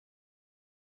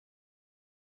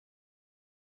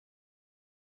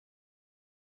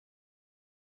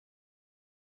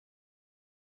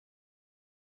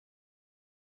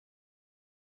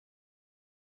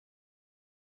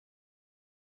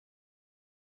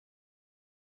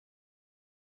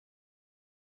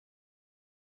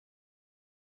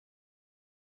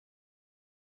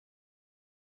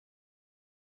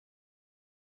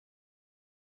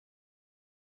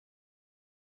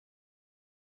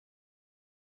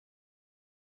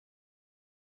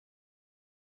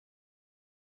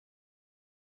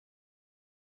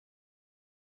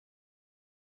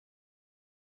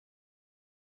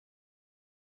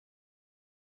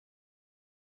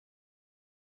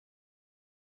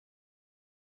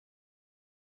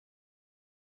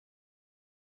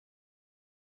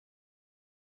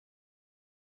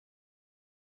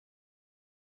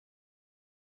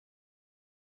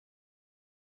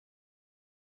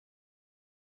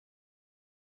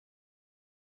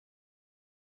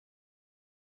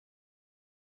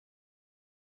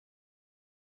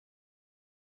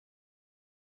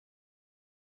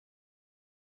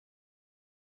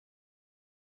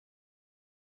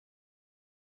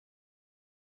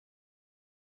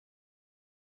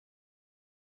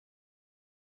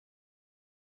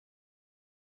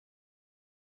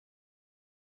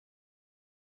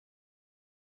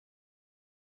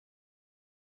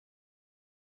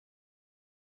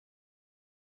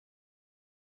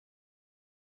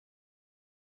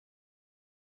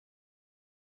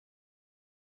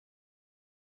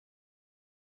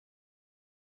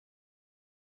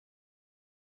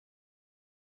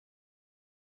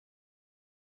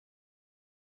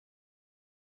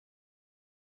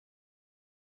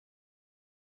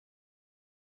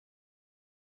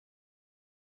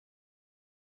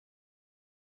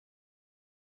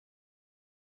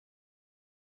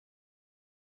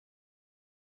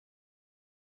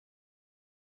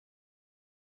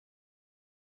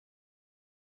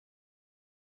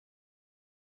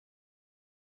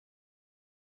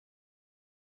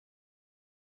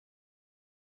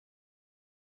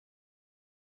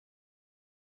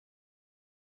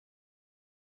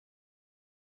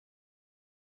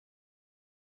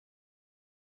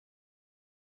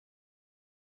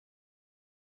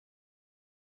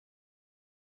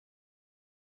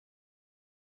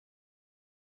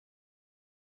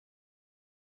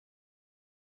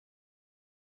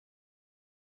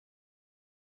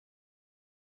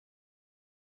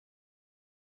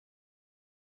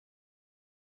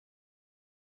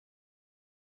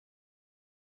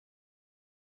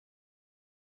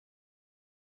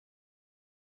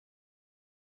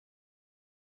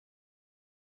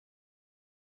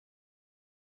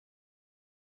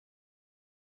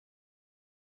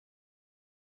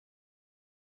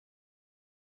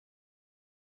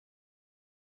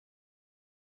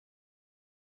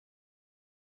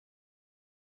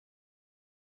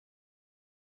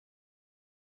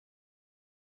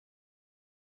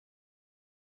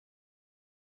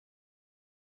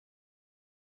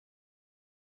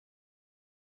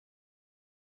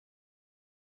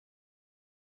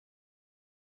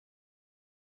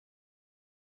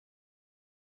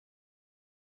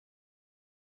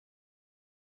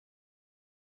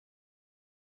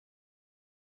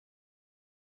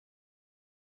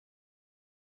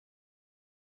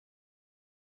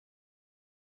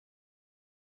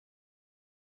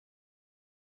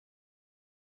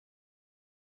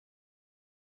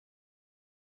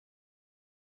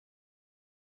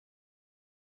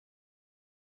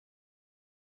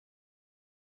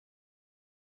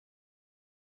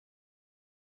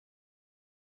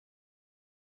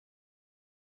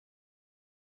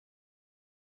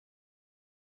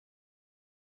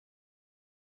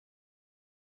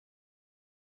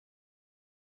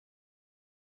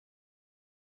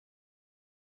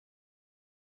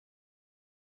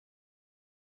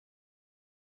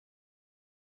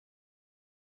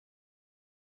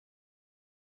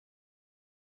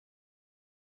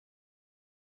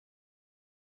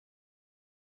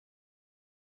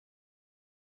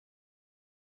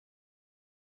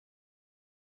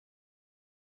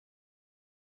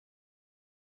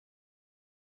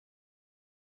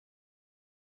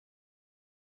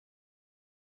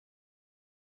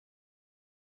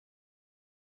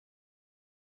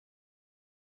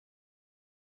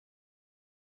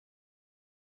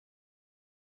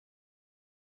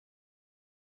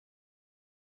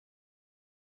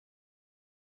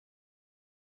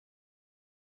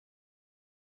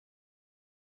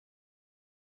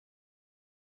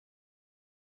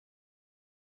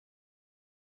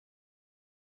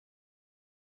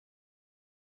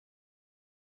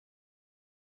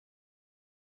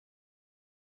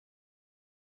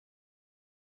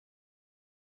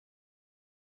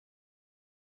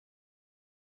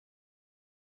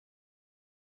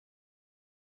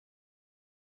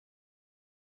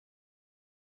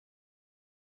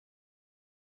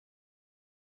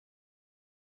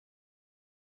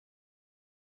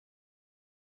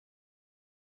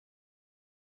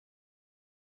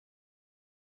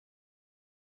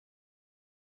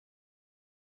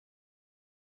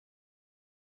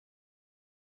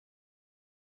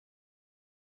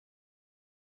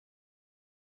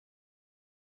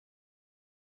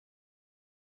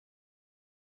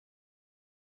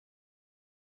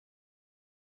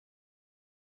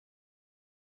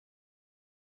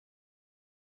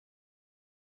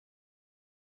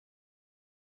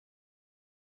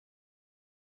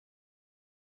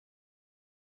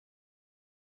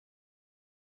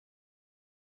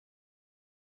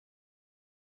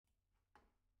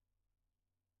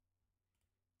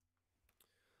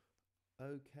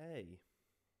Okay.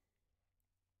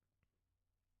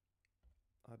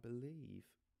 I believe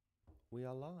we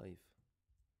are live.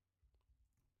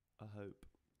 I hope.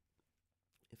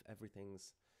 If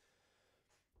everything's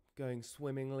going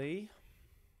swimmingly.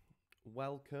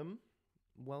 Welcome.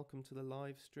 Welcome to the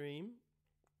live stream.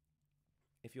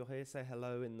 If you're here, say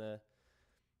hello in the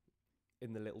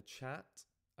little chat.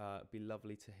 It'd be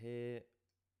lovely to hear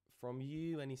from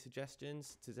you. Any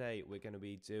suggestions? Today we're going to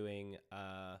be doing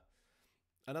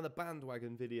another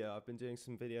bandwagon video. I've been doing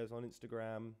some videos on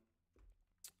Instagram,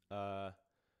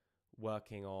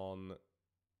 working on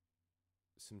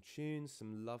some tunes,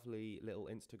 some lovely little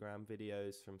Instagram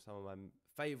videos from some of my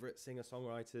favorite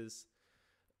singer-songwriters,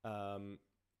 and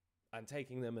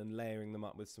taking them and layering them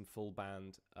up with some full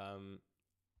band.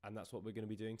 And that's what we're going to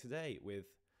be doing today with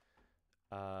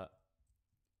a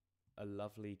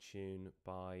lovely tune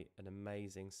by an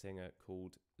amazing singer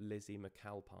called Lizzie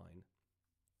McAlpine,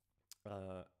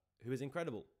 who is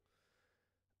incredible.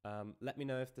 Let me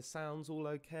know if the sound's all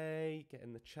okay. Get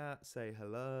in the chat, say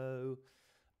hello.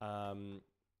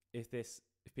 If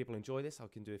people enjoy this, I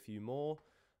can do a few more.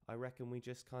 I reckon we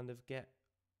just kind of get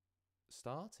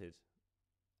started,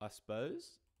 I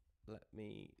suppose.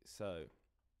 So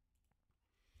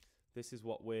this is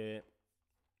what we're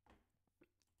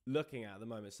looking at the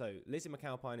moment. So Lizzie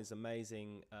McAlpine is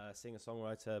amazing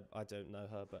singer-songwriter. I don't know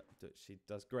her, but she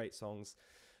does great songs.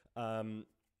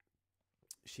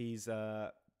 She's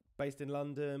based in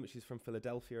London, but she's from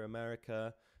Philadelphia,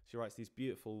 America. She writes these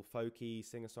beautiful folky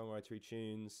singer-songwritery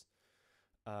tunes.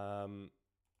 So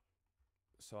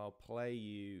I'll play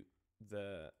you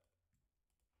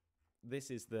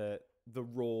this is the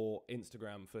raw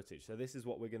Instagram footage. So this is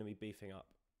what we're going to be beefing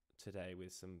up today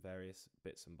with some various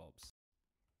bits and bobs.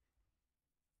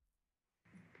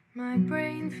 My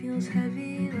brain feels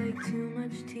heavy like too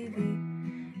much TV.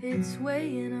 It's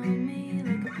weighing on me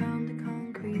like a pound of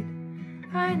concrete.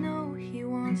 I know he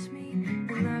wants me,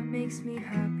 and that makes me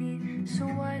happy. So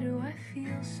why do I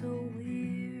feel so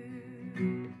weird?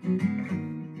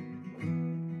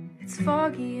 It's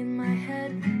foggy in my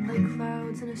head like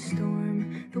clouds in a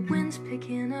storm. The wind's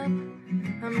picking up,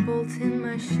 I'm bolting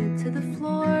my shit to the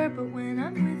floor. But when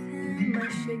I'm with him, my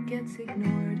shit gets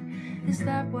ignored. Is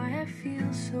that why I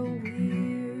feel so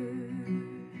weird?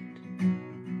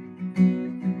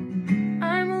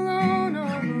 I'm alone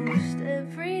almost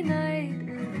every night,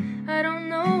 and I don't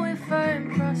know if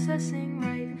I'm processing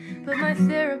right. But my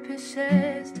therapist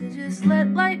says to just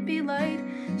let light be light,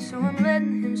 so I'm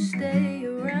letting him stay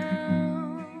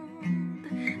around.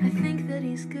 I think that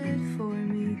he's good for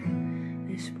me,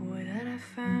 this boy that I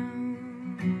found.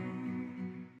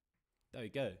 There we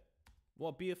go. What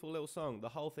a beautiful little song. The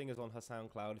whole thing is on her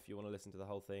SoundCloud if you want to listen to the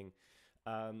whole thing.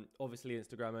 Obviously,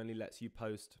 Instagram only lets you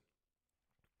post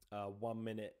 1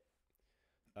 minute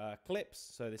clips.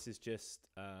 So this is just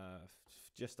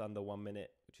under 1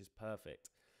 minute, which is perfect.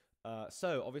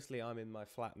 So obviously I'm in my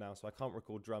flat now, so I can't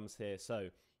record drums here. So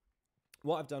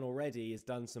what I've done already is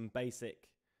done some basic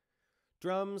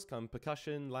drums, kind of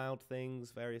percussion, loud things,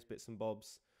 various bits and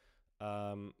bobs.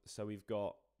 So we've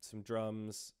got some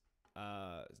drums,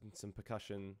 some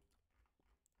percussion,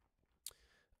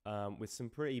 with some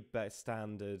pretty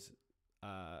standard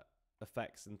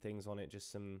effects and things on it.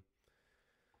 Just some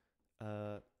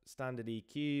standard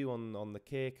EQ on the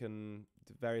kick and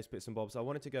various bits and bobs. I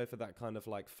wanted to go for that kind of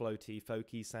like floaty,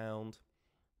 folky sound.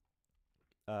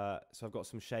 So I've got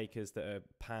some shakers that are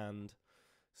panned,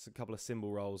 a couple of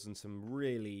cymbal rolls, and some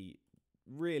really,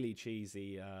 really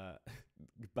cheesy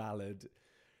ballad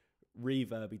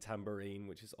reverby tambourine,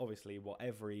 which is obviously what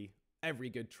every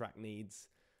good track needs.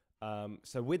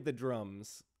 So with the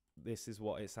drums, this is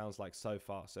what it sounds like so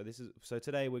far. So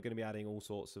today we're going to be adding all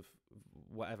sorts of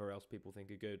whatever else people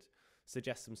think are good.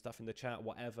 Suggest some stuff in the chat,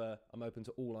 whatever. I'm open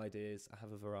to all ideas. I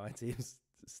have a variety of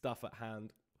stuff at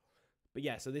hand. But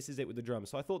yeah, so this is it with the drums.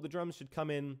 So I thought the drums should come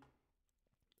in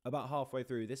about halfway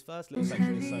through. This first little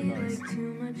section is so nice.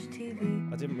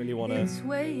 I didn't really want to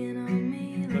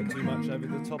put too much over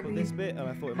the top of this bit, and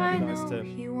I thought it might be nice to,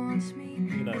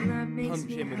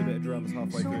 punch in with a bit of drums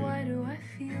halfway through.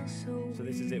 So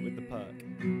this is it with the perk.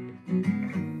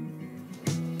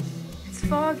 It's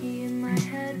foggy in my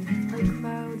head like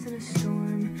clouds in a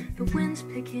storm. The wind's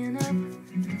picking up,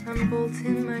 I'm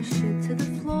bolting my shit to the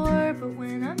floor. But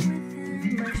when I'm with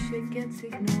him, my shit gets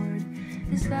ignored.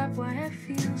 Is that why I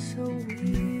feel so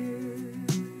weird?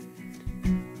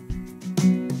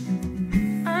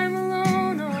 I'm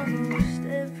alone almost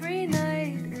every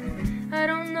night, and I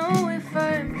don't know if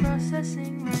I'm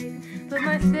processing right. But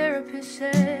my therapist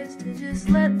says to just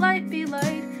let light be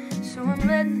light, so I'm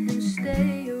letting him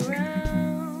stay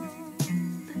around.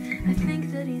 I think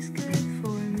he's good for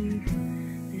me,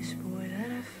 this boy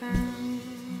that I found.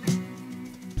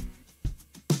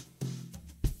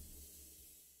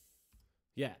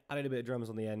 Yeah, added a bit of drums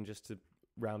on the end just to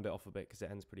round it off a bit because it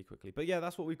ends pretty quickly. But yeah,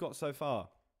 that's what we've got so far.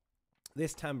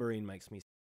 This tambourine makes me...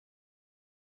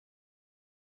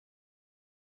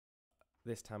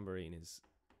 This tambourine is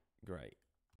great.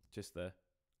 Just the...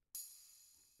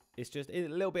 It's just a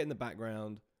little bit in the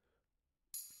background.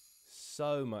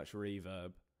 So much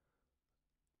reverb.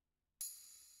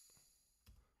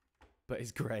 But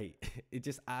it's great. It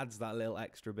just adds that little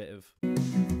extra bit of...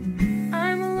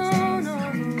 I'm alone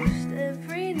almost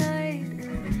every night.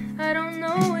 I don't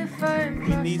know if I'm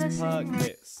in these perk processing right.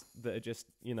 bits that are just,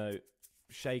 you know,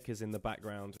 shakers in the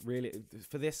background, really,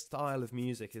 for this style of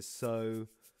music is so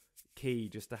key,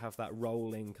 just to have that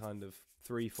rolling kind of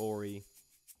 3/4-y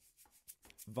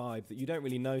vibe that you don't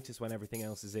really notice when everything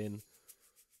else is in,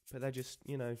 but they're just,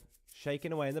 you know,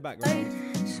 shaking away in the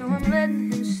background. So I'm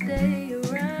letting him stay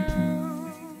around.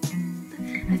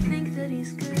 I think that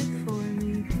he's good for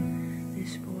me,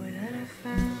 this boy that I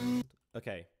found.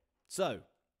 Okay, so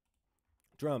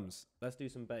drums. Let's do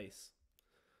some bass.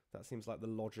 That seems like the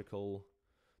logical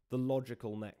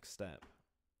next step.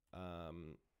 Let's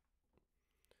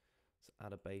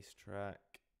add a bass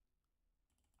track.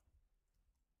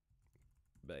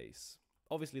 Bass.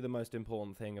 Obviously, the most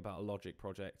important thing about a Logic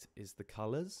project is the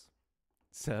colors.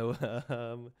 So,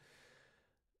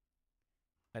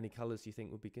 any colors you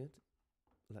think would be good?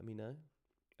 Let me know.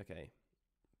 Okay.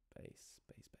 Bass,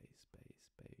 bass, bass, bass,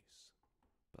 bass.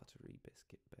 Buttery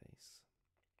biscuit bass.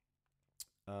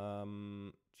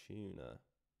 Tuner.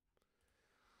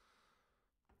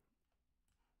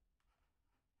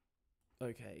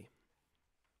 Okay.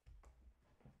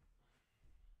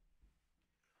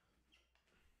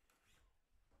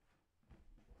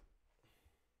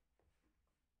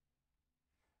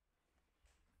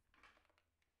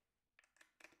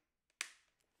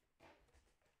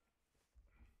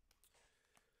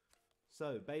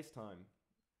 So, bass time.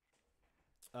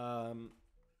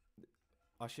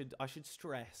 I should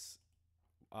stress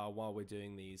while we're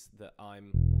doing these that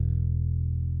I'm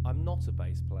not a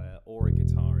bass player or a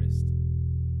guitarist,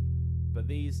 but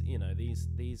these, you know, these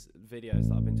videos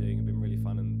that I've been doing have been really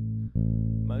fun, and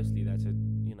mostly they're to,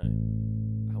 you know,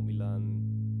 help me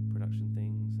learn production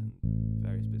things and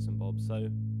various bits and bobs. So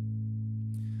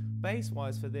bass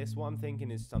wise for this, what I'm thinking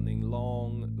is something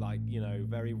long, like, you know,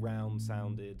 very round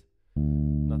sounded,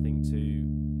 nothing too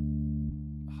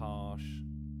harsh.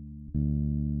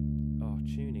 Oh,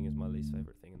 tuning is my least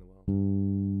favorite thing in the world.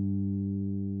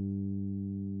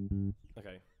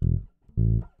 Okay.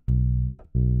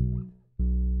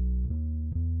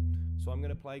 So I'm going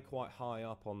to play quite high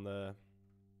up on the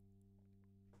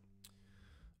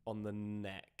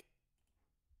neck,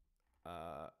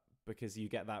 because you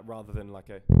get that rather than like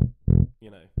a,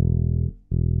 you know,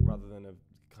 rather than a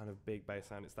kind of big bass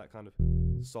sound, it's that kind of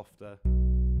softer,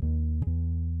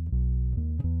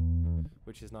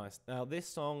 which is nice. Now this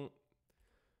song,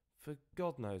 for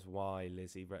God knows why,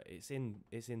 Lizzie, it's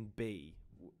in B,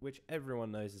 which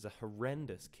everyone knows is a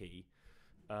horrendous key.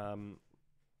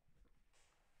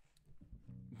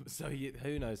 So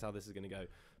who knows how this is going to go?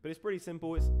 But it's pretty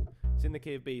simple. It's in the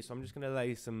key of B, so I'm just going to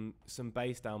lay some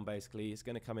bass down. Basically, it's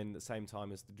going to come in at the same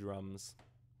time as the drums.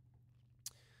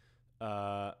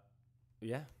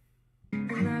 Yeah.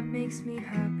 And that makes me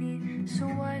happy. So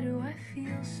why do I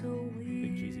feel so weird?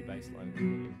 Big cheesy bass line.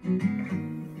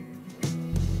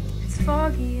 It's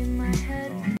foggy in my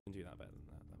head. Oh, I can do that better than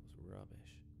that. That was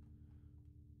rubbish.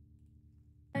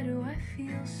 Why do I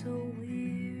feel so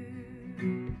weird?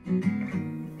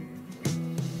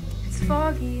 It's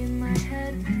foggy in my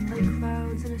head, like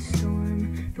clouds in a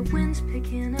storm. The wind's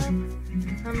picking up.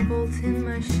 I'm bolting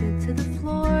my shit to the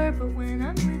floor, but when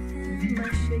I'm with him, my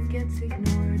shit gets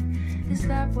ignored. Is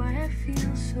that why I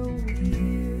feel so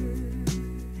weird?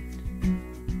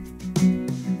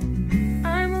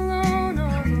 I'm alone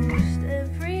almost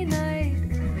every night.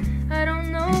 I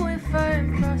don't know if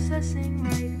I'm processing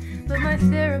right, but my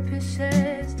therapist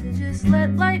says to just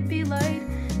let light be light.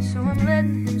 So I'm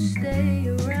letting him stay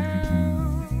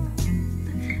around.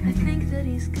 I think that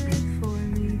he's good for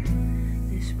me,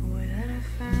 this boy that I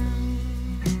found.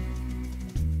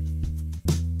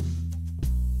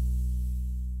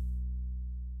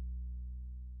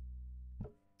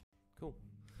 Cool.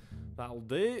 That'll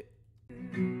do.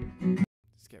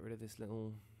 Let's get rid of this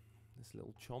little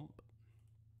chomp.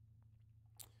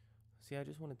 See, I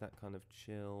just wanted that kind of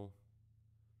chill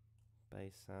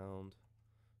bass sound.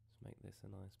 Let's make this a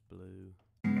nice blue.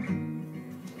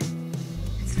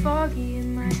 It's It's foggy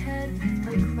in my head,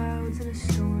 like clouds in a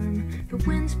storm. The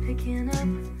wind's picking up,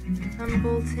 I'm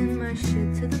bolting my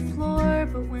shit to the floor.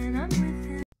 But when I'm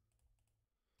with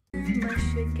him, my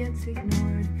shit gets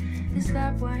ignored. Is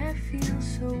that why I feel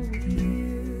so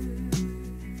weird?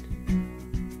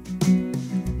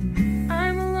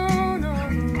 I'm alone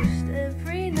almost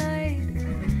every night.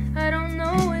 I don't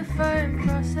know if I'm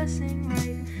processing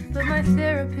right, but my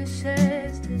therapist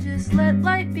says to just let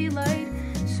light be light.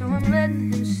 So I'm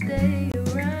letting him stay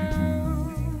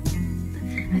around.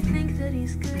 I think that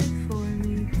he's good for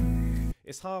me.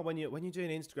 It's hard when you're doing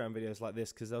Instagram videos like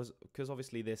this, because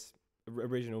obviously this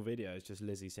original video is just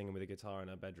Lizzie singing with a guitar in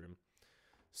her bedroom.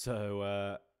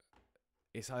 So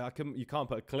you can't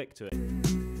put a click to it.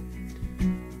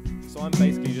 So I'm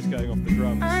basically just going off the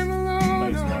drums. I'm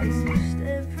alone almost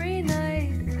every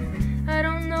night. I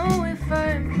don't know if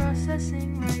I'm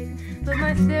processing right, but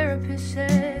my therapist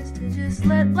says to just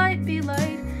let light be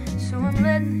light. So I'm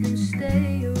letting him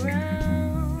stay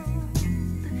around.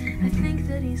 I think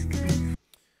that he's good.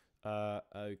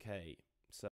 Okay.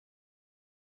 So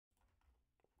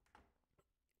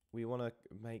we want to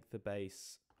make the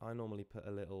bass. I normally put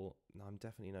a little. No, I'm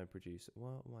definitely no producer.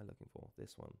 What am I looking for?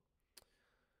 This one.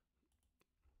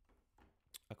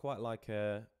 I quite like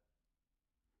I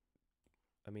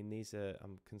mean, these are.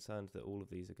 I'm concerned that all of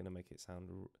these are going to make it sound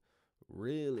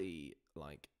really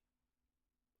like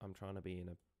I'm trying to be in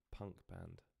a punk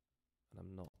band, and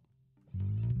I'm not.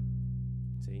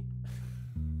 See.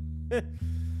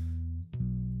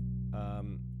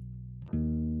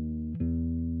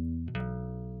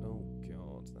 Oh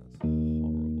God, that's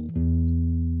horrible.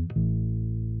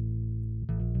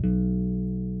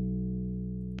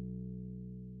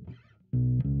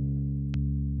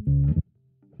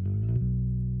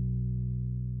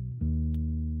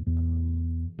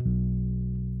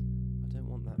 I don't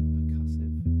want that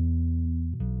percussive.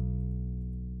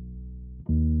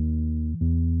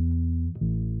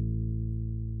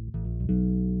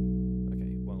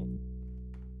 Okay, well.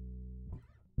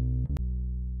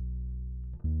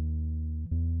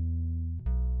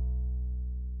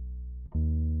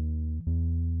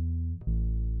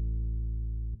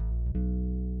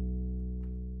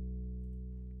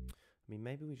 I mean,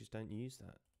 maybe we just don't use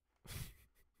that.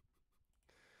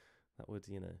 That would,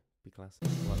 you know, be classic.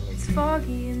 It's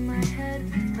foggy in my head,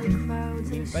 like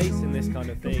clouds in a storm. Bass in this kind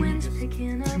of thing. The wind's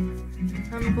picking up,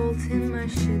 I'm bolting my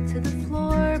shit to the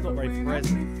floor. It's not very but when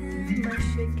present. I'm with him, my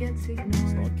shit gets ignored.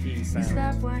 It's not a key sound. Is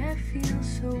that why I feel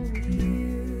so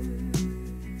weird?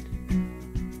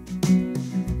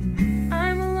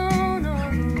 I'm alone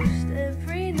almost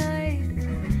every night.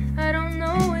 I don't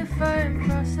know if I'm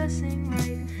processing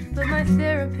right, but my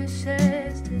therapist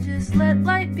says to just let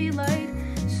light be light.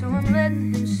 So I'm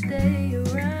letting him stay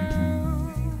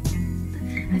around.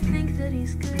 I think that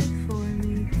he's good for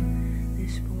me,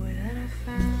 this boy that I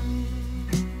found.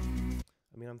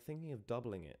 I mean, I'm thinking of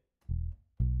doubling it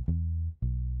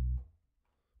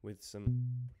with some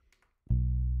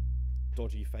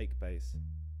dodgy fake bass,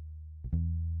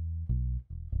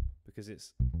 because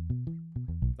it's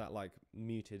that like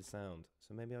muted sound.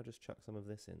 So maybe I'll just chuck some of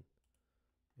this in,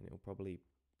 and it'll probably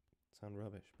sound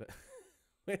rubbish, but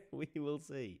we will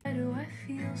see. Why do I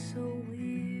feel so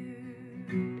weird?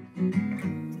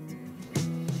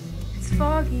 It's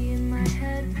foggy in my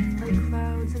head, like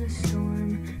clouds in a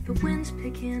storm. The wind's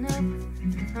picking up,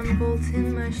 I'm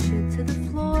bolting my shit to the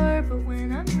floor. But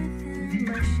when I'm with him,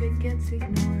 my shit gets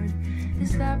ignored.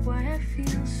 Is that why I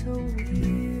feel so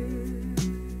weird?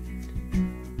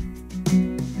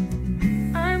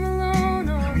 I'm alone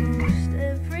almost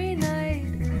every night.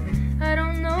 I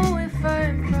don't know if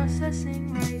I'm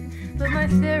processing right, but my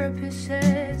therapist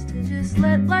says to just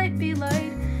let light be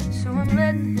light. So I'm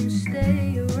letting him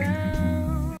stay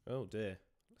around. Oh dear.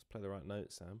 Let's play the right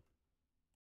note, Sam.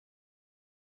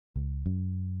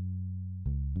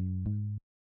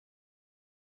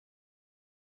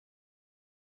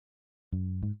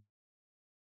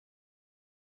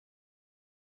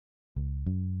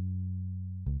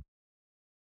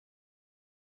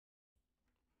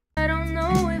 I don't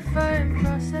know if I'm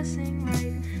processing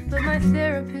right, but my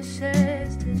therapist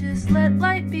says to just let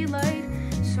light be light.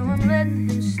 So I'm letting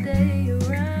him stay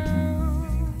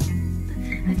around.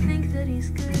 I think that he's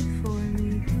good for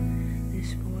me,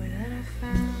 this boy that I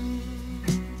found.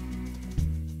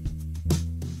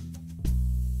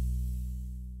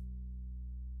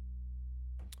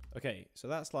 Okay, so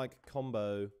that's like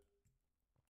combo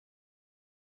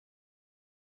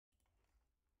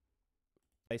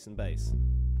bass and bass.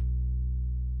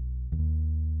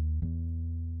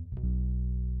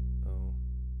 Oh.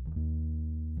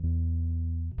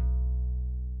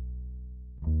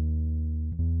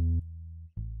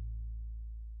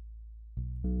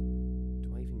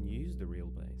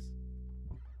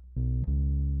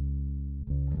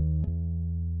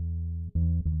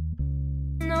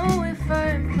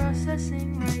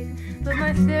 processing right. But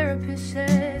my therapist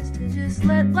says to just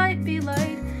let light be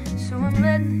light, so I'm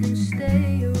letting him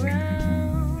stay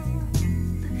around.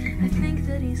 I think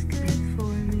that he's good for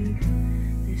me,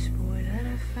 this boy that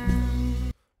I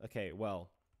found. Okay, well,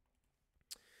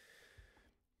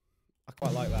 I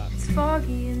quite like that. It's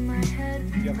foggy in my head.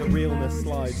 You have the realness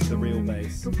slides to the real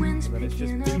bass, and then it's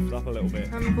just beefed up a little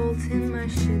bit. I'm bolting my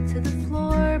shit to the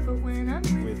floor, but when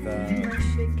I'm with him, my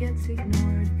shit gets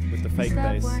ignored. With the fake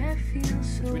bass,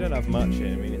 so which we don't have much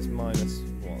here. I mean, it's minus,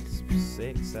 what,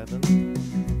 6,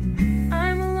 7?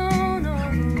 I'm alone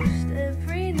almost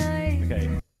every night. Okay.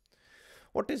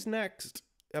 What is next?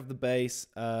 You have the bass,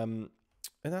 and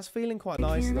that's feeling quite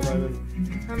nice at the moment.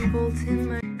 I'm bolting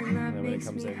my, and that when it makes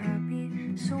comes me in. happy.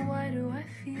 So why do I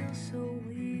feel so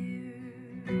weird?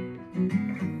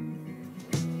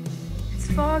 It's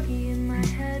foggy in my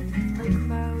head, like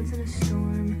clouds in a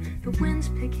storm. The wind's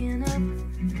picking up.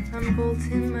 I'm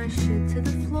bolting my shit to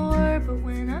the floor, but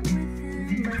when I'm with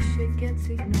him, my shit gets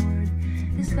ignored.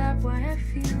 Is that why I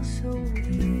feel so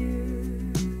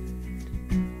weird?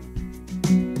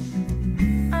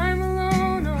 I'm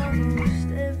alone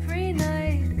almost every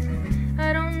night.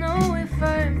 I don't know if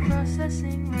I'm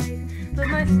processing right, but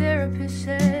my therapist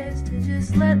says to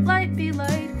just let light be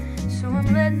light, so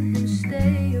I'm letting him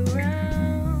stay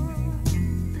around.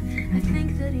 I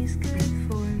think that he's good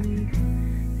for me,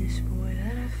 this boy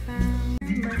that I found.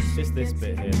 It's just this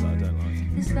bit here that I don't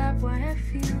like. Is that why I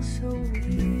feel so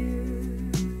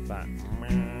weird? That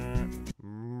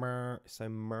it's so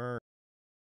mer.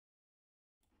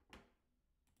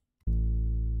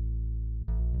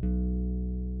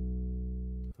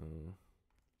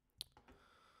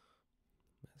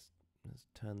 Let's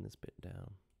turn this bit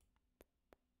down.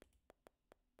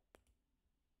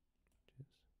 Just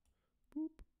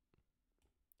boop.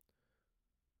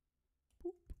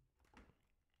 Boop.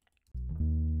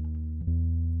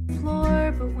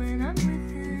 Floor, but when I'm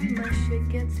with him, my shit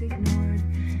gets ignored.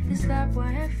 Is that why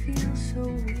I feel so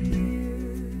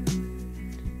weird?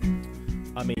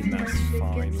 I mean, that's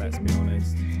fine, let's be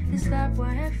honest. Is that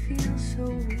why I feel so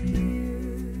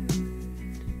weird?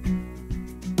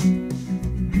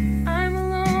 I'm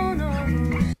alone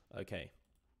almost. Okay.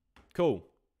 Cool.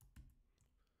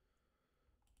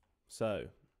 So,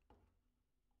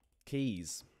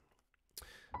 keys.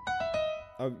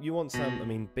 Oh, you want some? I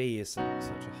mean, B is such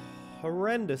a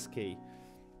horrendous key.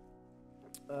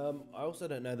 I also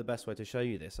don't know the best way to show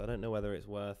you this. I don't know whether it's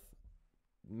worth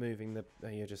moving the...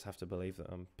 You just have to believe that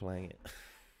I'm playing it.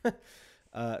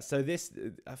 So this,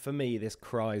 for me, this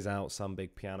cries out some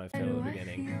big piano fill at the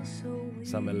beginning.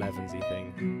 Some 11s-y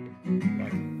thing.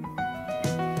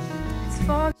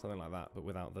 Like, something like that, but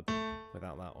without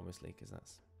that, obviously, because that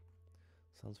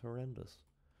sounds horrendous.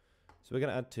 So we're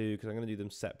going to add 2, because I'm going to do them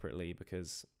separately,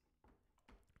 because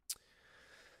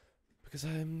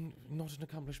I'm not an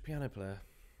accomplished piano player.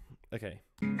 Okay.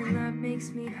 And that makes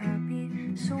me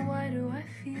happy, so why do I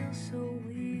feel so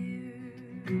weird?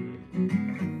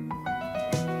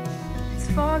 It's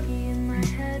foggy in my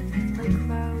head, like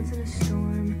clouds in a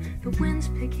storm. The wind's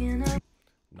picking up.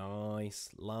 Nice,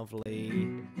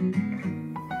 lovely.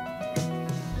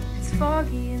 It's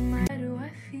foggy in my head, why do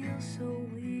I feel so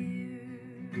weird?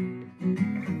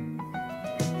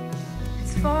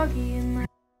 It's foggy in my...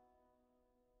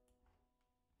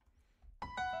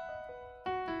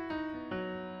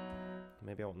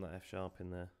 Maybe I want that F sharp in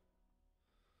there.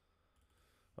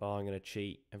 Oh, I'm going to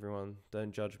cheat. Everyone,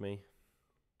 don't judge me.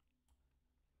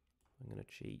 I'm going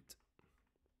to cheat.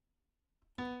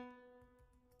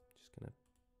 Just going to...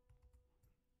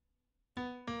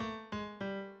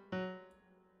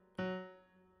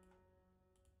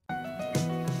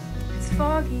 It's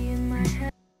foggy in my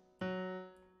head.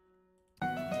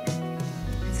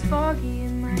 It's foggy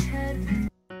in my head.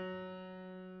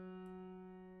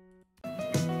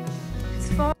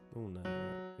 Oh no,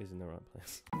 he's in the right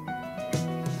place.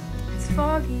 It's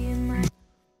foggy in my...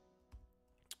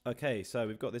 Okay, so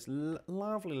we've got this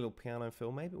lovely little piano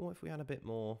fill. Maybe what if we had a bit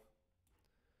more?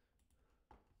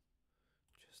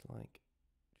 Just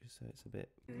so it's a bit...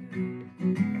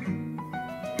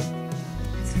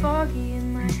 It's foggy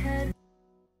in my head.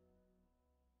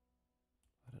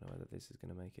 I don't know whether this is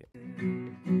going to make it.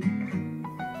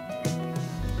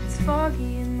 It's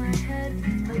foggy in my head,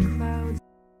 like clouds.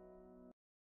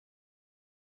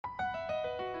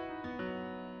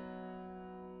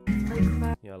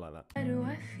 Yeah, I like that. Why do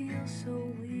I feel so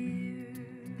weird?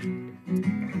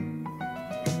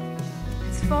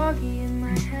 It's foggy in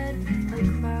my head, like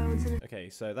clouds. Okay,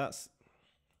 so that's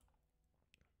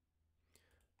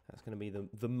going to be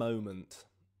the moment,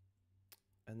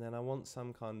 and then I want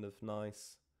some kind of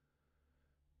nice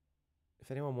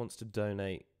if anyone wants to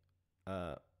donate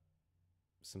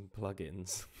some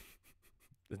plugins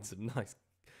and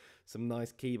some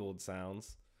nice keyboard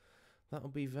sounds, that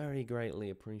would be very greatly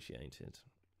appreciated.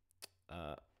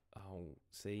 Oh,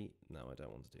 see, no, I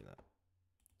don't want to do that.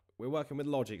 We're working with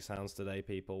Logic sounds today,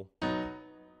 people, and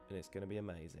it's going to be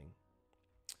amazing.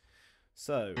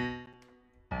 So,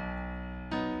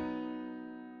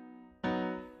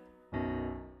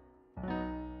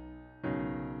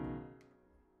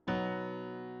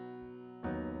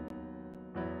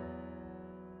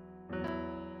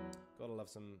 gotta love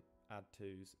some add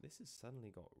twos. This has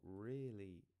suddenly got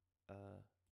really, and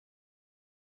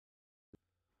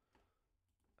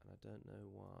I don't know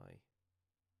why.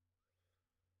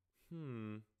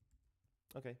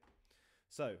 Okay,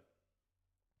 so.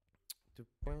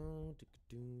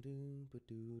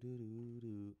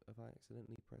 Have I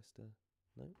accidentally pressed a...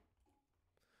 No?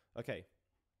 Okay.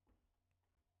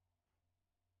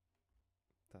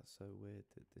 That's so weird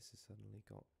that this has suddenly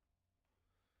got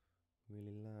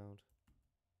really loud.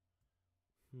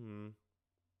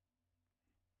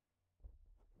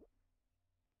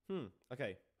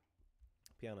 Okay.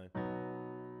 Piano.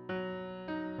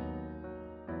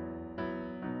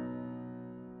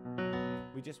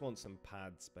 We just want some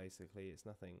pads, basically. It's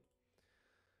nothing.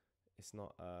 It's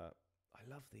not. I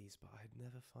love these, but I'd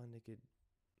never find a good.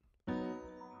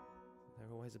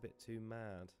 They're always a bit too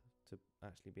mad to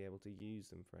actually be able to use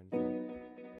them for anything.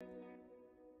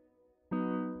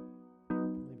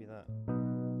 Maybe that. I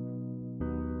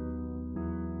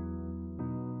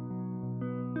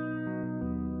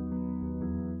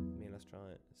mean, let's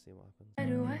try it. Let's see what happens. Why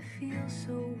do I feel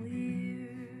so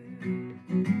weird?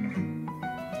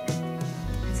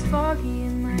 Foggy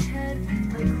in my head,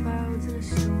 like clouds in a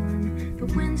storm. The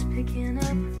wind's picking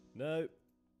up. No.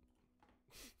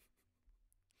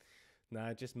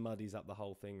 Nah, it just muddies up the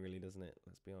whole thing, really, doesn't it?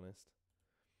 Let's be honest.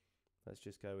 Let's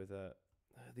just go with the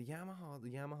Yamaha.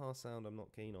 The Yamaha sound I'm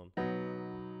not keen on.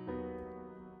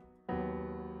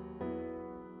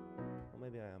 Or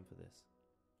maybe I am for this.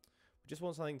 We just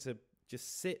want something to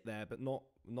just sit there, but not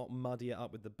muddy it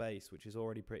up with the bass, which is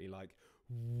already pretty like.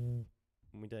 And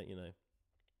we don't, you know.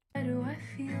 Why do I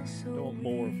feel so Don't want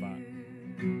more of that.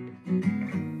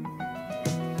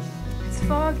 It's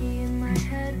foggy in my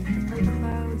head, like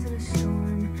clouds in a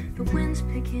storm. The wind's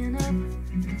picking up.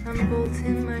 I'm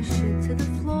bolting my shit to the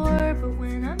floor, but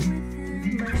when I'm with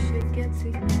him, my shit gets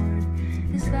ignored.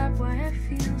 Is that why I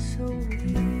feel so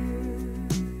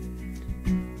weird?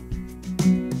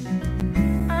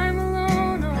 I'm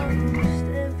alone almost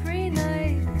every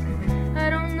night. I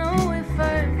don't know if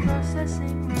I'm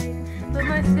processing right. But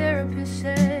my therapist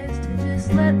says to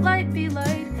just let light be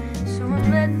light, so I'm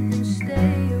letting him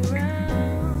stay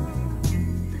around.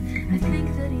 I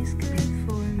think that he's good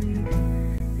for me,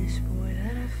 this boy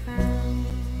that I found.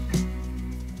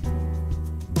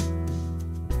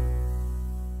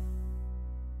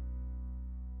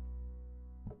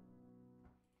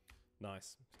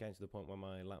 Nice. It's getting to the point where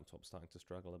my laptop's starting to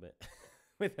struggle a bit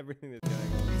with everything that's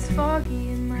going on. It's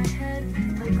foggy in my head,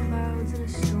 like clouds in a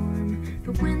storm.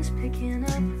 The wind's picking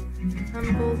up.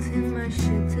 I'm bolting my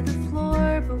shit to the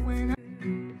floor, but when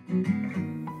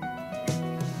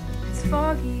it's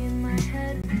foggy in my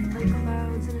head, like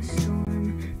clouds in a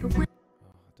storm. The wind.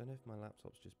 Oh, I don't know if my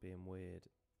laptop's just being weird,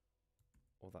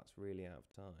 or that's really out of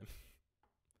time.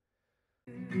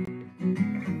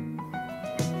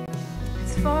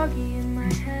 It's foggy in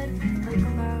my head, like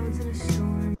clouds in a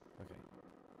storm. Okay.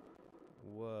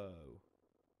 Whoa.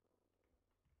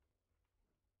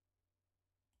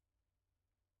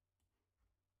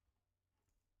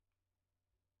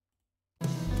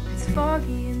 It's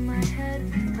foggy in my head,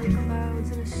 like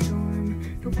clouds in a storm.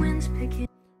 The wind's picking.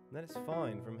 And then it's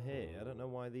fine from here. I don't know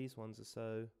why these ones are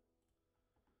so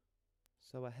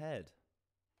ahead.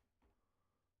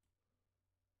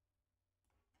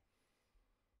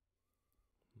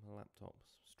 My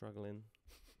laptop's struggling.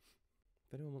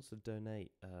 If anyone wants to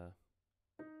donate a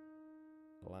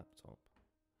laptop.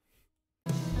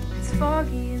 It's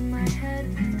foggy in my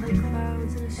head, like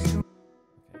clouds in a storm.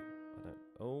 Okay, I don't.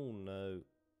 Oh no.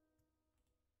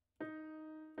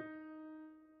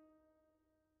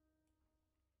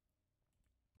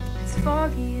 It's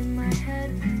foggy in my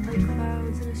head, like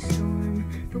clouds in a storm.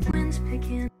 The wind's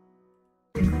picking.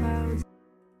 Like clouds.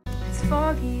 It's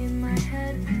foggy in my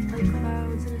head, like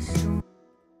clouds in a storm.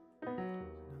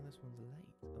 No, this one's late.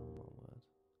 Oh my word.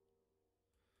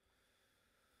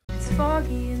 It's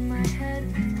foggy in my head,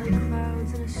 like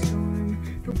clouds in a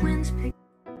storm. The wind's picking.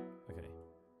 Okay, I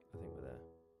think we're there.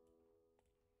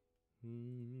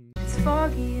 It's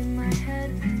foggy in my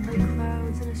head, like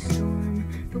clouds in a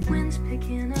storm. The wind's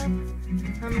picking up.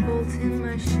 I'm bolting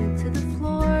my shit to the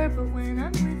floor, but when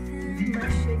I'm with him, my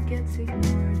shit gets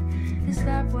ignored. Is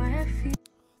that why I feel?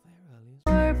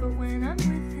 But when I'm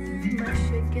with him, my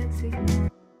shit gets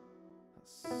ignored.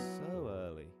 That's so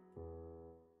early.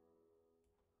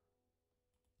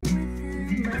 With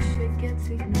him, my shit gets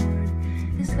ignored.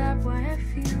 Is that why I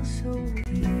feel so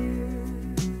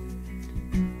weird?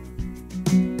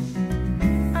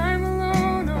 I'm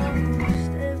alone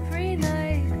almost every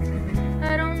night.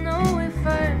 I don't know if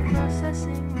I'm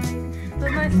processing right,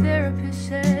 but my therapist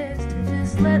says to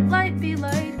just let light be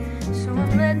light, so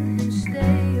I'm letting him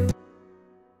stay.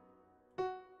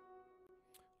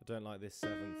 I don't like this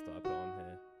seventh that I put on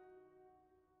here.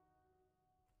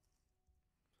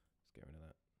 Let's get rid of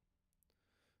that.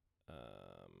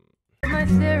 My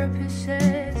therapist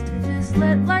says to just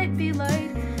let light be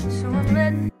light, so I'm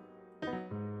letting.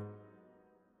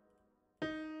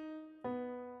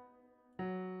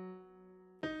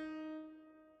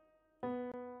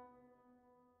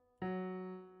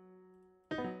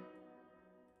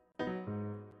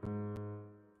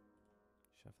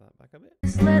 Shove that back a bit.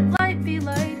 Just let light be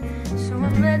light, so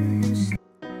I'm letting him stay.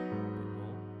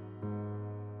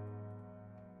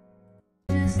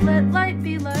 Just let light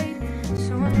be light,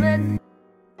 so I'm letting.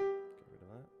 Get rid of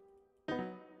that.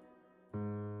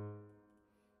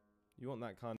 You want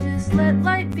that kind of. Just let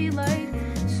light be light,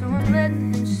 so I'm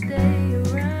letting him stay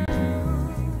around.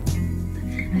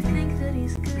 I think that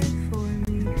he's good for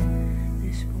me,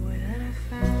 this boy that I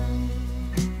found.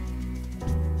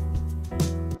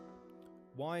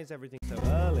 Why is everything so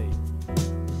early?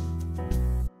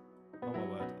 Oh my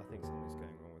word, I think something's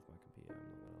going wrong with my computer, I'm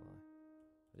not gonna lie.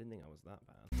 I didn't think I was that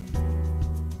bad.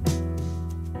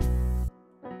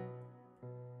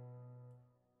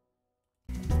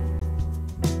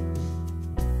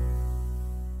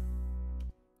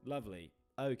 Lovely.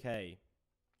 Okay.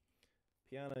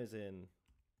 Piano's in.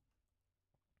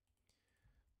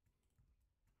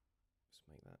 Just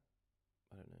make that.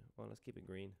 I don't know. Well, let's keep it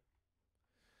green.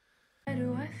 Why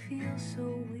do I feel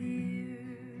so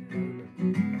weird?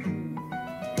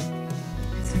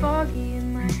 It's foggy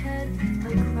in my head,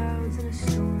 like clouds in a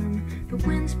storm. The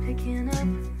wind's picking up.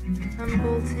 I'm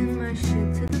bolting my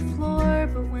shit to the floor,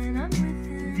 but when I'm with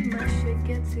him, my shit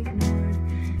gets ignored.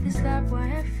 Is that why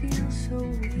I feel so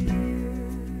weird?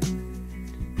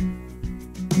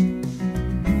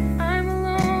 I'm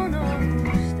alone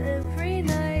almost every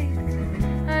night.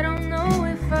 I don't know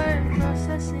if I'm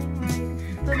processing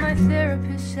right, but my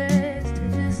therapist says to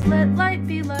just let light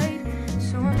be light,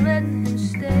 so I'm letting him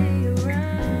stay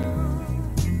around.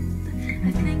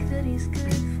 I think that he's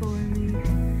good for me,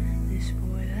 this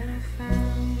boy that I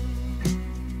found.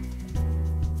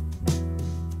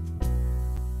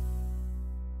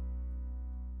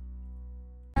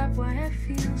 That's why I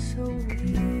feel so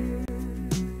weird.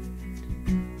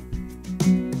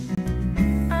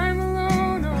 I'm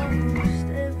alone almost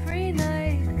every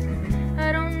night.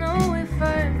 I don't know if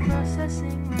I'm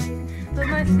processing right, but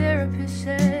my therapist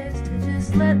says to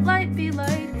just let light be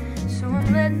light, so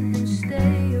I'm letting him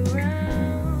stay around.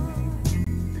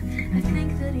 I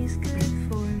think that he's good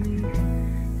for me,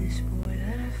 this boy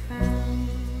that I found.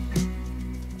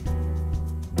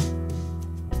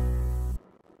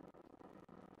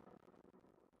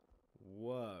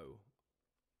 Whoa.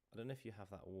 I don't know if you have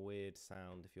that weird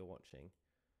sound if you're watching,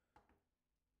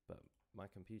 but my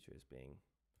computer is being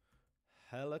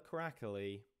hella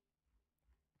crackly.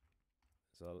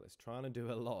 So it's trying to do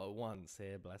a lot at once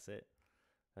here, bless it.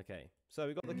 Okay, so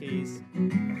we've got the keys.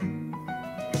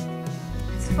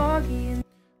 It's foggy and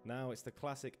Now it's the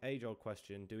classic age-old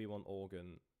question, do we want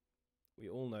organ? We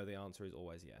all know the answer is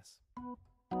always yes.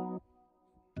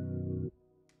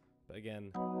 But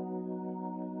again,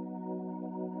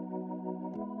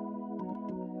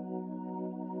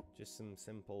 just some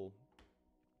simple.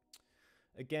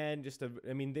 Again, just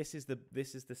I mean, this is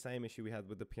the same issue we had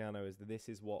with the piano. Is that this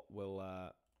is what will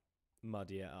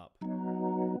muddy it up.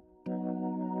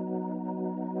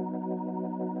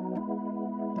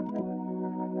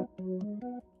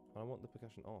 I want the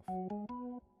percussion off.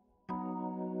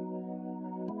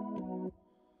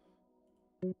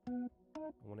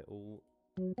 I want it all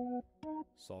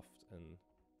soft and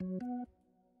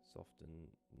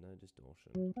no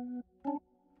distortion.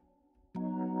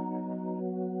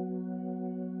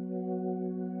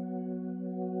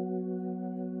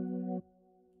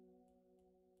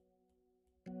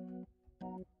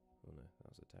 Oh no, that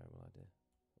was a terrible idea.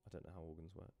 I don't know how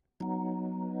organs work.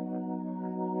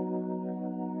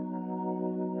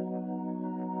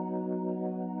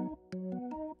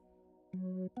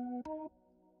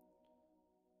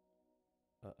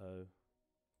 Uh-oh.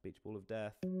 Beach ball of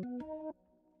death.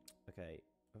 Okay,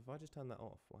 if I just turn that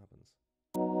off, what happens?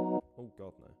 Oh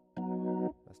god, no.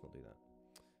 Let's not do that.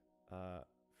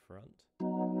 Front.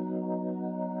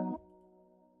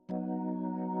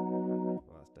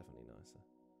 Well, that's definitely nicer.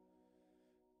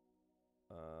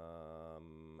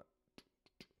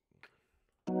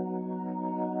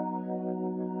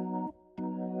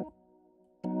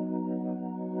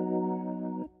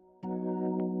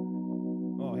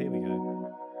 Oh, here we go.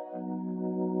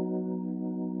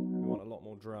 We want a lot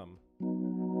more drum.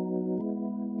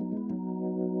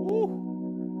 Woo!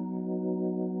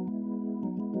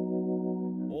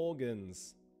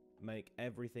 Organs make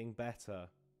everything better.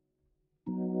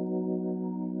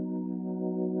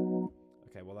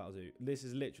 Okay, well that'll do. This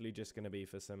is literally just going to be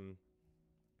for some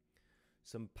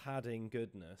padding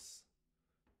goodness.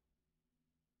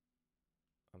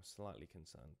 I'm slightly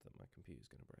concerned that my computer's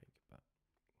going to break, but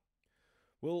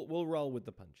we'll roll with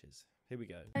the punches. Here we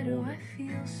go. Why do I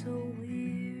feel so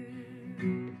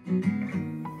weird?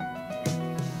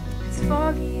 It's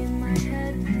foggy in my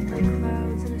head, like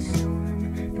clouds in a storm.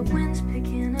 The wind's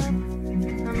picking up.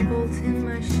 I'm bolting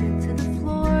my shit to the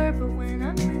floor, but when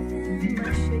I'm with him,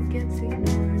 my shit gets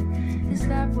ignored. Is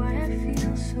that why I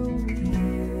feel so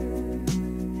weird?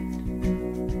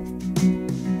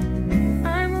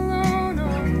 I'm alone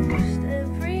almost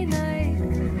every night.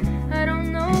 I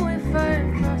don't know if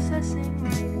I'm processing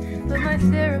right, but my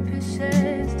therapist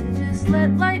says to just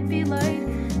let light be light,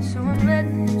 so I'm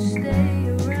letting him stay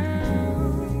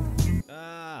around.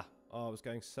 Ah! Oh, it was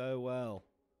going so well.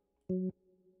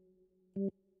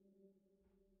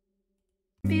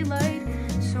 Be light,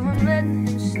 so I'm letting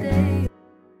him stay.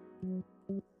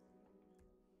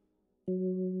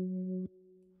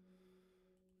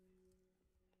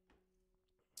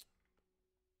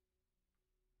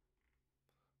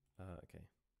 Okay.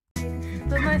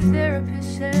 But my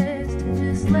therapist says to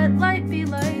just let light be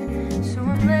light, so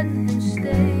I'm letting him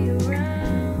stay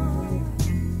around.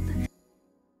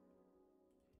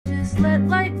 Just let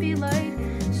light be light,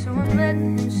 so I'm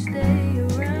letting him stay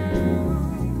around.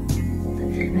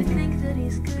 I think that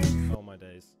he's good for Oh my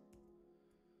days.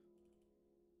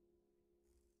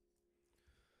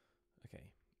 Okay,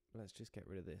 let's just get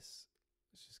rid of this.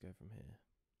 Let's just go from here.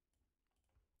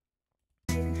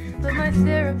 but my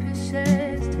therapist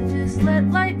says to just let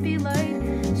light be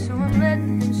light, so I'm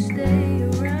letting him stay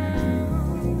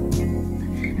around.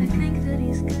 I think that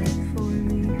he's good for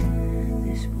me,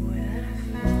 this boy that I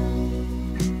found.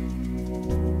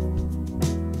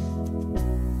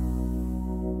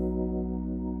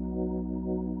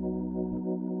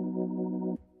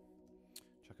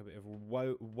 Chuck a bit of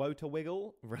rotor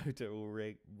wiggle. Rotor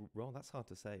rig. Well, that's hard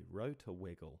to say. Rotor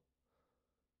wiggle.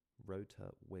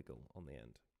 Rotor wiggle on the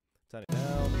end. Turn it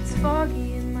down. It's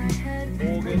foggy in my head.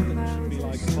 Organ should be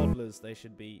like toddlers. They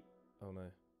should be. Oh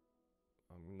no.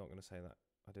 I'm not going to say that.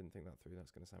 I didn't think that through.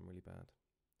 That's going to sound really bad.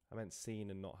 I meant seen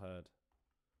and not heard.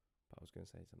 But I was going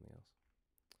to say something else.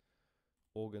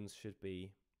 Organs should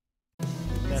be.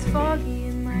 It's foggy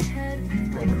in my head,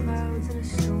 like clouds in a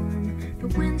storm. The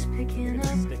wind's picking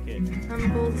up. Stick it.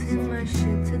 I'm bolting my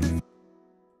shit to the.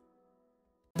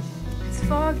 It's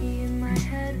foggy in my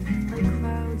head, like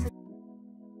clouds.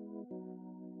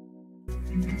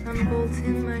 I'm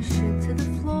bolting my shit to the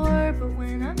floor, but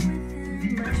when I'm with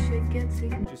him, my shit gets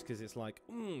ignored. Just because it's like,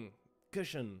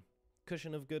 cushion.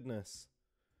 Cushion of goodness.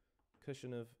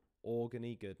 Cushion of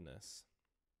organy goodness.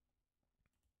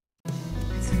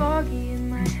 It's foggy in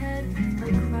my head,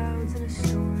 like clouds in a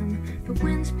storm. The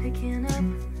wind's picking up.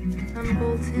 I'm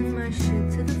bolting my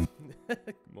shit to the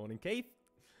Good morning, Keith.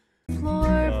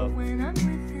 floor, but when I'm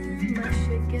with him, my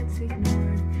shit gets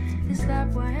ignored. Is that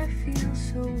why I feel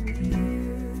so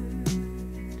weird?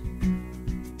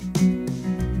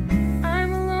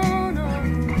 I'm alone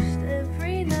almost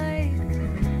every night.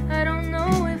 I don't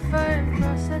know if I'm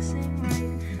processing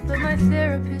right, but my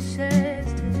therapist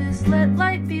says to just let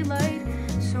light be light,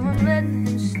 so I'm letting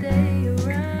him stay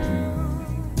around.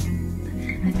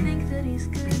 I think that he's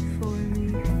good for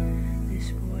me,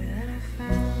 this boy that I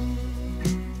found.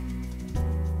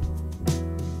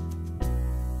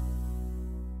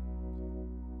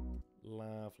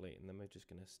 Lovely. And then we're just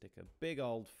going to stick a big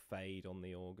old fade on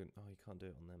the organ. Oh, you can't do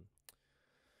it on them.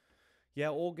 Yeah,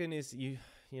 organ is, you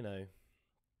know,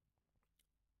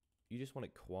 you just want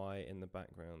it quiet in the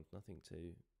background. Nothing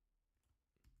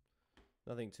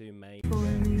too main. For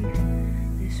me,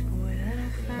 this boy that I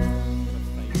found. Gonna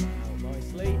fade that out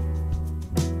nicely.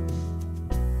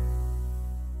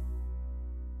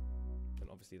 And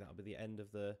obviously that'll be the end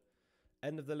of the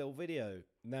little video.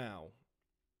 Now,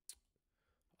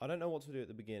 I don't know what to do at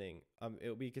the beginning.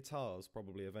 It'll be guitars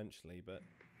probably eventually, but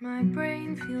My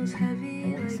brain feels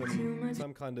heavy I want like too much.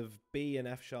 some kind of B and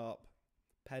F sharp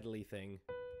pedally thing.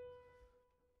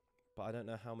 But I don't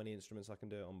know how many instruments I can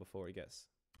do it on before it gets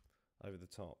over the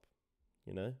top,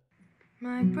 you know?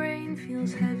 My brain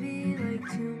feels heavy like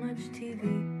too much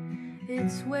TV.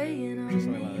 It's weighing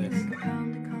on me like a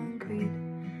pound of concrete.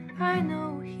 I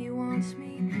know he wants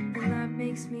me, and that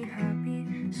makes me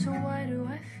happy. So why do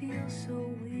I feel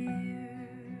so weird?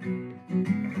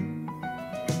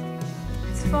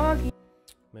 It's foggy.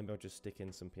 Maybe I'll just stick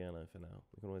in some piano for now.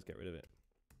 We can always get rid of it.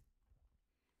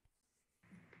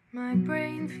 My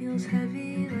brain feels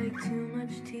heavy like too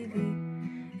much TV.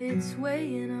 It's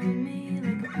weighing on me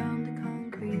like a pound of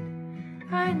concrete.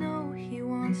 I know he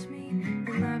wants me,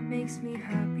 and that makes me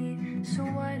happy. So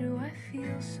why do I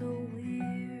feel so weird?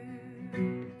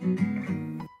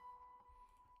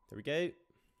 There we go.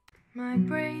 My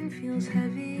brain feels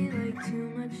heavy like too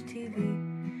much TV.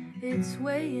 It's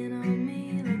weighing on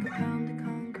me like a pound of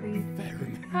concrete.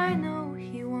 I know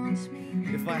he wants me.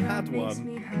 If I had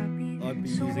one, I'd be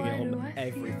using it on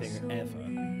everything ever.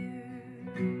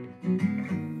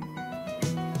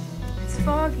 It's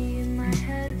foggy in my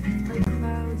head like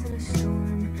clouds in a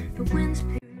storm. The wind's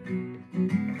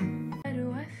why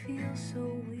do I feel so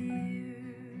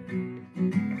weird?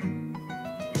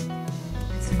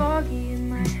 It's foggy in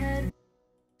my head.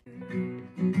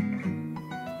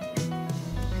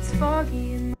 It's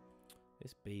foggy in.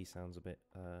 This B sounds a bit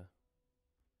oh,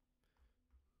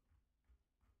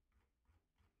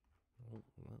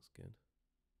 that's good.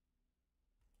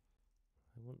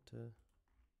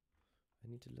 I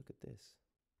need to look at this.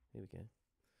 Here we go.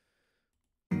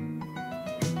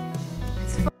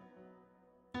 Shove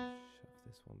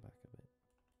this one back a bit.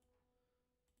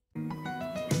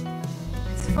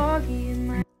 It's foggy in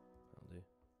my. That'll do.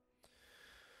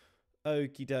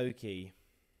 Okie dokie.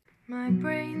 My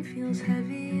brain feels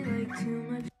heavy like too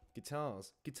much.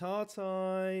 Guitars. Guitar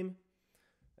time.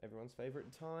 Everyone's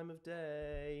favourite time of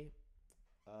day.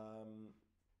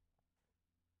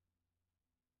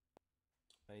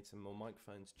 I need some more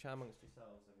microphones. Chat amongst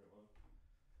yourselves, everyone.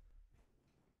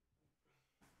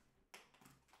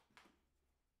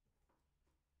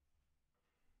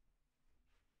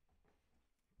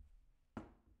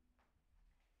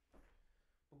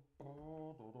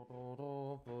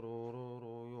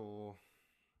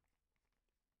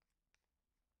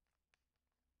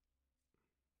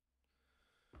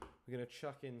 We're going to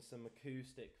chuck in some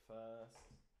acoustic first.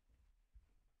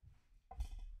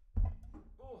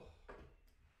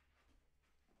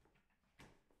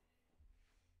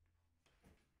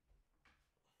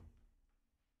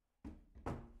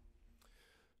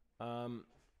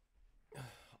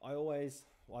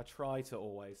 I try to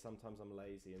always, sometimes I'm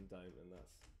lazy and don't, and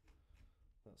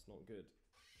that's not good.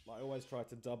 I always try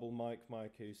to double mic my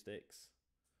acoustics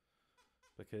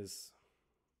because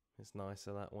it's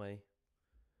nicer that way.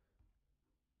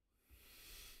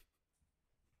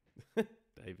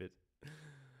 David.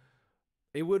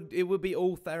 It would be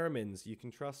all theremins, you can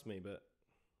trust me, but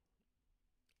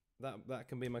that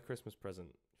can be my Christmas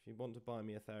present. If you want to buy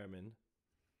me a theremin,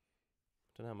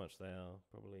 I don't know how much they are,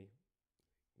 probably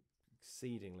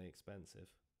exceedingly expensive.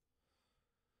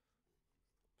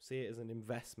 See it as an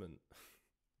investment.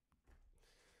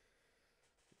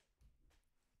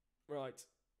 Right.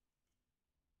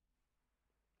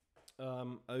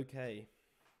 Okay.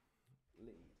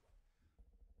 Lead.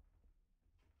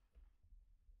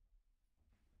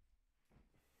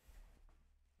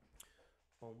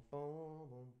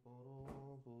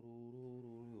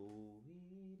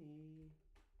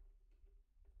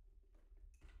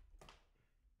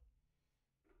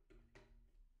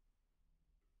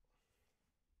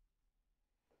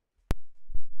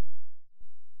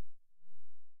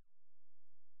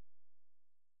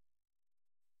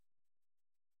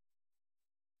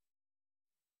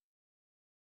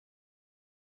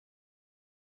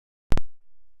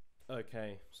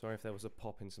 Okay, sorry if there was a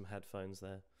pop in some headphones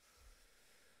there.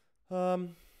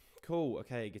 Cool.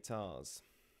 Okay, guitars.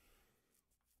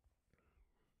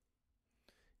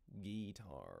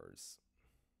 Guitars.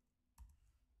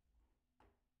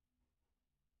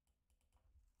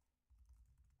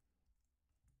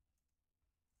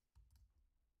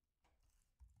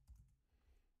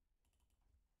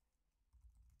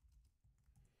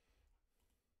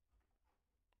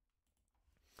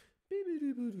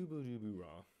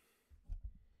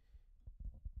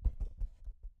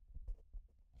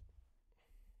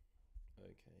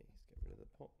 Okay, let's get rid of the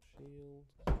pop shield.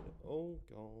 Oh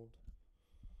god.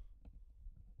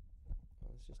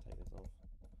 Let's just take this off.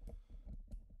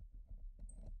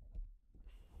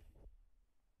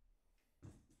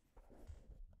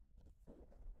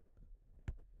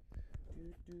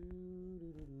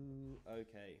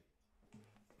 Okay.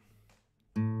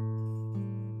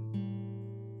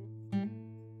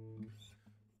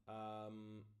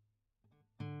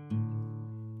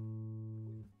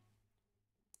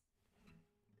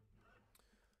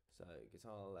 So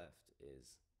guitar left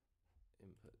is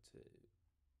input to guitar.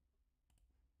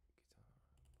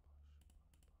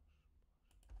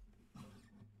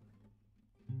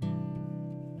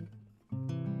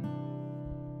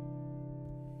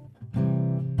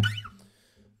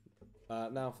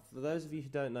 Now, for those of you who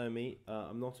don't know me,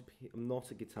 I'm not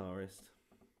a guitarist.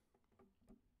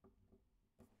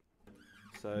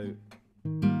 So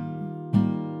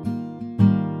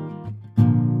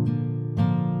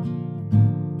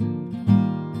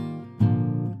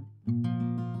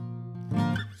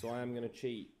I am going to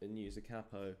cheat and use a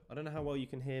capo. I don't know how well you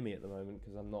can hear me at the moment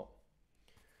because I'm not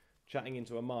chatting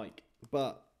into a mic,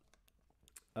 but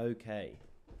okay.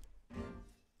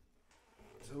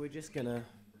 So we're just gonna.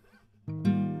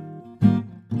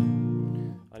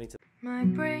 I need to. My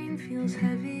brain feels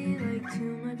heavy like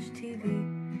too much TV.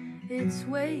 It's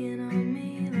weighing on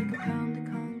me like a pound of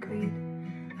concrete.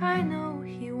 I know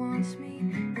he wants me,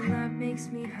 and that makes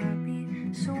me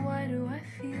happy. So why do I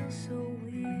feel so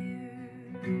weird?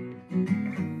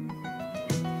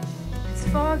 It's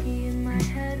foggy in my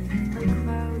head, like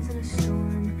clouds in a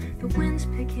storm. The wind's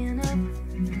picking up,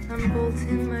 I'm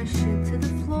bolting my shit to the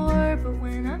floor. But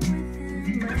when I'm with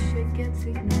him, my shit gets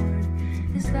ignored.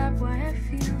 Is that why I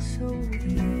feel so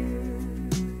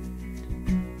weird?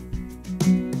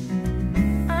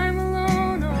 I'm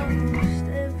alone almost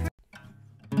every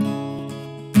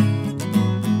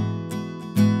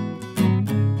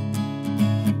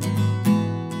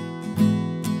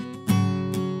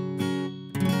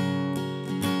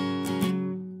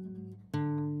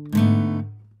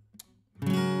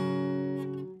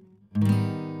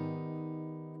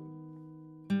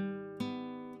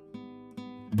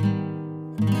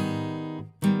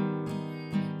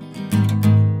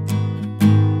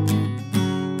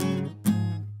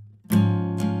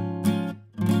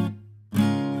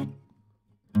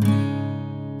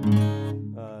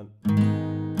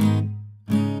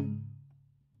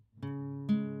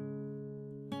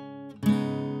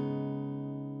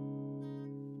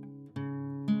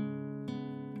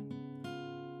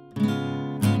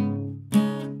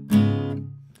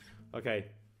Okay.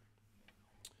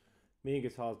 Me and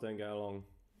guitars don't get along,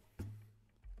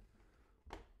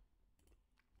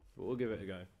 but we'll give it a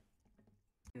go.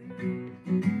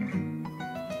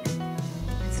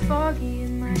 It's foggy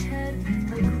in my head,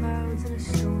 like clouds in a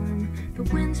storm. The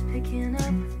wind's picking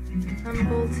up, I'm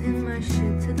bolting my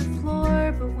shit to the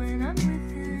floor. But when I'm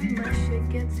with him, my shit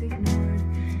gets ignored.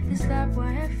 Is that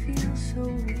why I feel so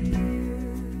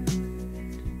weird?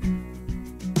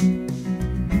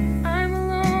 I'm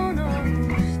alone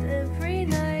almost every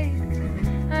night.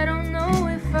 I don't know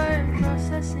if I'm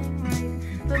processing right,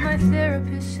 but my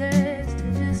therapist says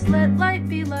to just let light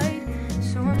be light.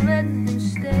 So I'm letting him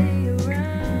stay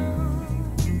around.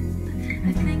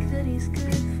 I think that he's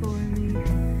good for me,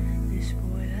 this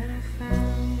boy that I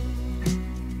found.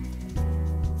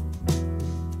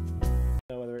 I don't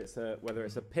know whether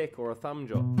it's a pick or a thumb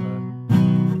drop.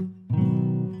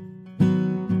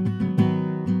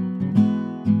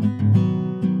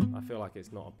 I feel like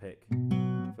it's not a pick.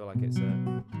 I feel like it's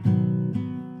a.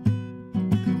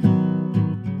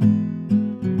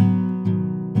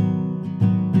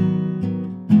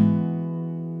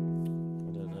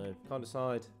 Can't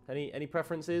decide. Any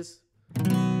preferences? That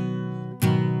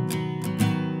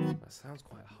sounds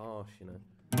quite harsh, you know.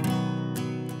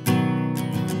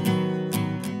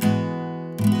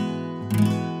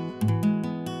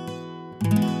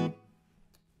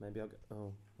 Maybe I'll go.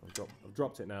 Oh, I've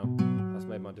dropped it now. That's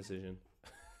made my decision.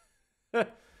 Why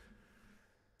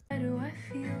do I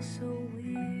feel so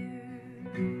weird?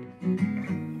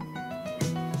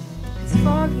 It's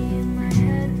foggy in my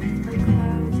head, like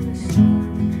clouds in a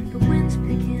storm. The wind's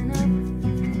picking up,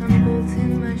 I'm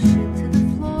bolting my shit to the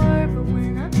floor. But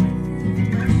when I'm with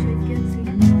him, my shit gets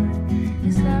ignored.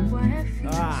 Is that why I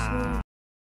feel so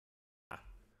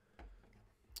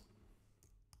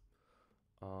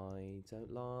I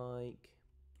don't like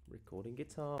recording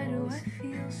guitars. Why do I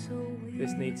feel so weird?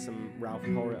 This needs some Ralph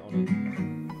Porritt on it.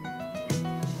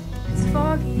 It's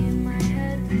foggy in my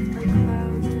head, like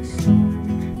clouds in a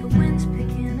storm. The wind's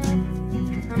picking up,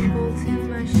 I'm bolting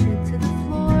my shit to the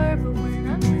floor. But when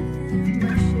I'm with him,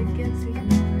 my shit gets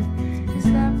ignored. Is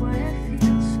that why I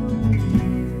feel so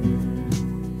weird?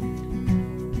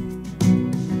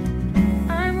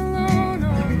 I'm alone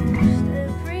almost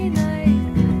every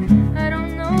night. I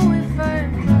don't know if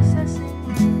I'm processing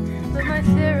right, but my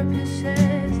therapist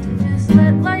says to just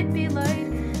let life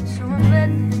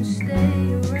letting him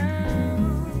stay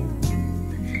around.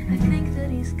 I think that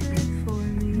he's good for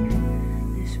me,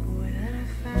 this boy that I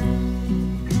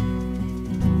found.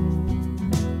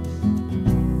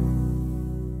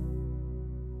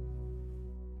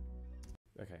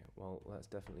 Okay, well, let's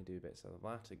definitely do bits of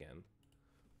that again.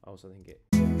 I also think it...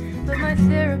 But my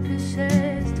therapist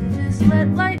says to just let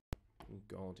light...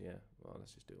 God, yeah. Well,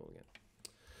 let's just do it all again.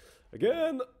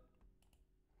 Again!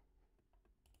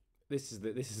 This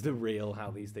is the real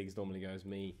how these things normally go, is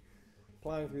me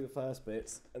playing through the first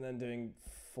bits and then doing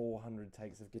 400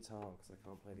 takes of guitar because I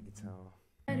can't play the guitar.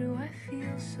 Why do I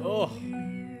feel so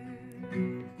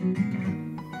weird?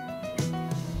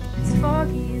 It's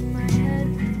foggy in my head,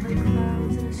 like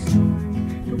clouds in a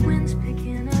storm. The wind's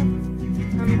picking up,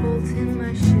 I'm bolting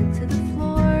my shit to the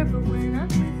floor. But when I'm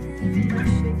with him, my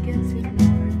shit gets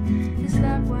ignored. Is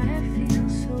that why I feel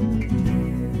so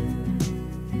weird?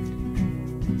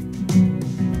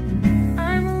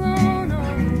 I'm alone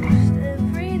almost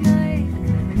every night.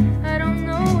 I don't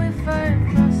know if I'm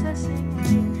processing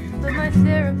right, but my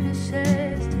therapist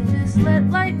says to just let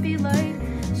light be light.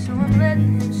 So I'm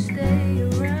letting him stay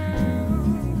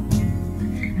around.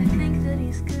 I think that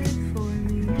he's good for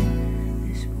me,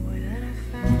 this boy that I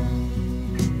found.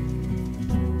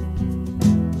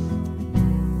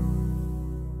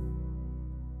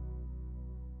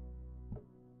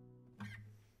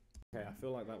 Okay, I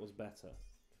feel like that was better.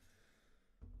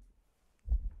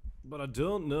 But I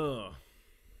don't know.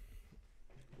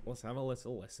 Let's have a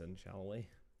little listen, shall we?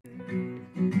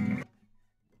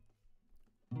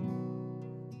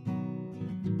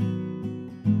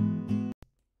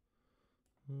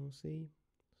 Oh, see?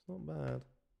 It's not bad.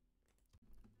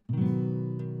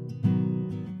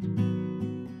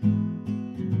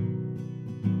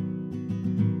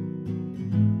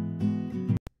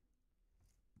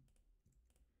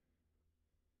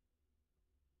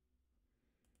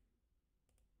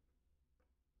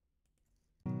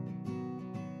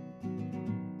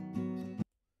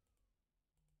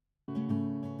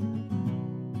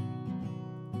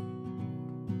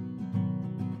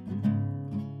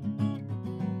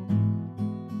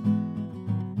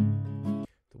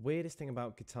 Weirdest thing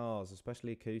about guitars,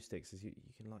 especially acoustics, is you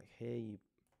can like hear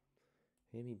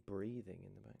me breathing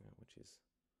in the background, which is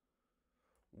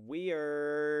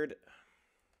weird.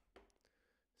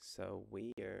 So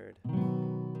weird.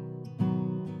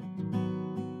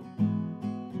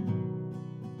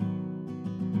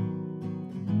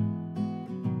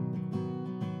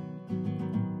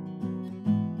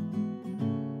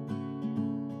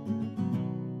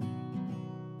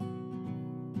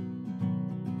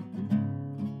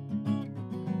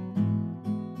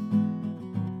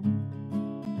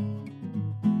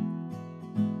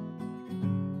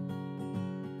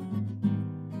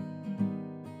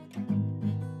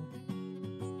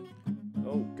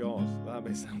 Oh God, that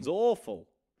bit sounds awful.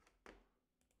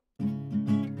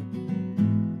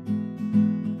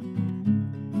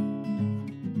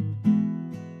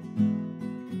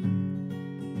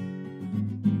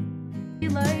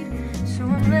 Light, so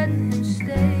I'm letting him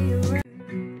stay around.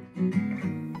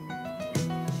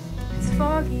 It's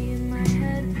foggy in my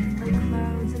head, like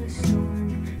clouds in a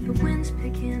storm. The wind's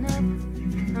picking up,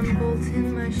 I'm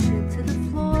bolting my shit to the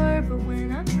floor. But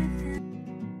when I'm with him,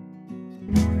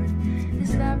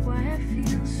 is that why I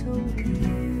feel so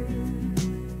weird?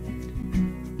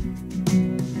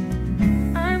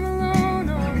 I'm alone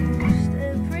almost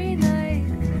every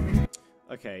night.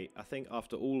 Okay, I think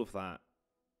after all of that,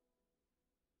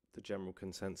 the general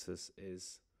consensus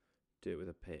is do it with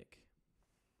a pick.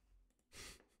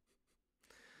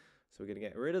 So we're going to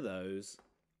get rid of those.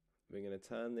 We're going to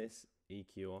turn this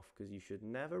EQ off because you should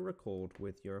never record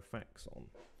with your effects on.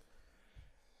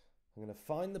 I'm going to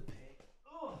find the pick.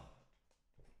 Oh.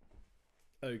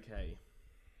 Okay.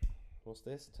 What's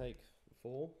this? Take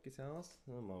 4 guitars?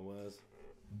 Oh my words.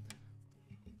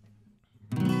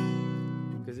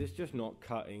 Because it's just not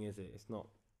cutting, is it? It's not.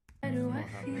 Why do I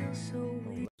feel so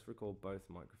weird? Let's record both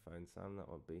microphones, Sam. That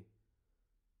would be.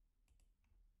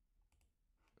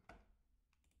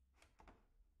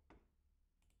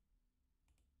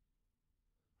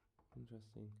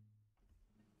 Interesting.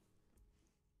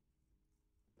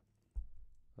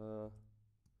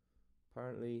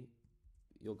 Apparently,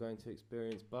 you're going to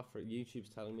experience buffer. YouTube's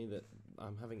telling me that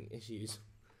I'm having issues.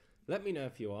 Let me know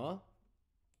if you are.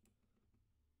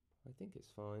 I think it's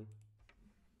fine.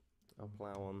 I'll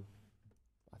plow on.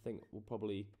 I think we'll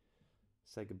probably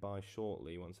say goodbye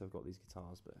shortly once I've got these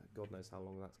guitars, but God knows how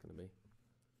long that's going to be.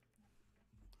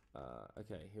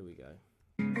 Okay, here we go.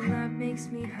 And that makes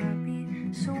me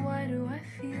happy, so why do I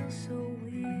feel so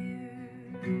weird?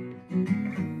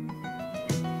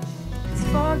 It's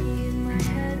foggy in my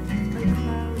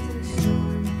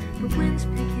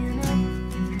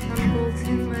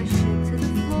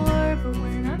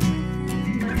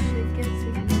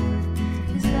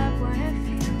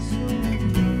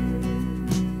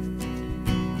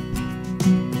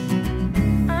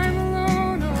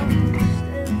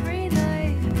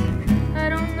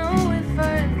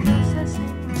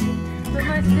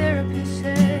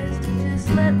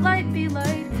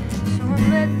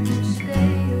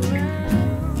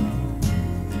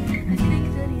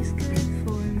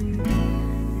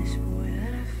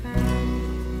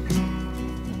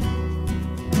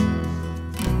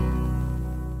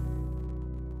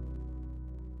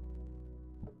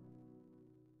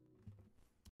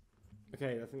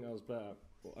Okay, I think that was better.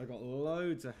 I got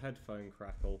loads of headphone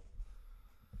crackle,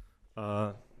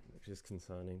 which is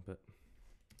concerning, but...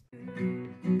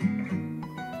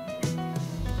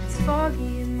 It's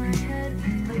foggy in my head,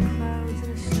 like clouds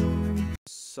in a storm.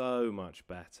 So much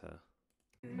better.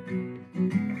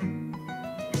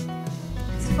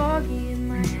 It's foggy in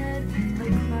my head,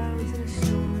 like clouds in a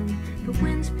storm. The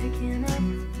wind's picking up,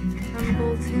 I'm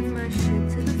bolting my shit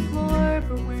to the floor.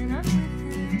 But when I'm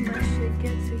with him, my shit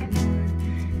gets ignored.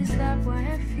 Is that why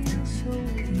I feel so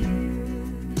weird?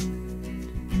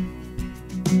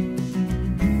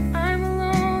 I'm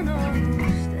alone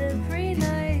almost every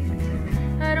night.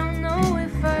 I don't know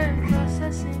if I'm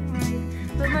processing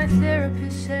right, but my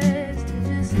therapist says to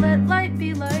just let light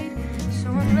be light. So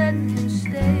I'm letting him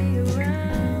stay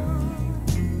around.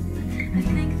 I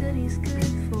think that he's good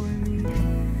for me,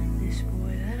 this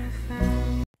boy that I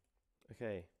found.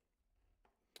 Okay.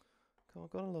 God, I've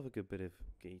got to love a good bit of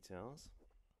guitars.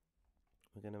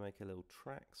 We're going to make a little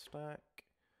track stack.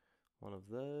 One of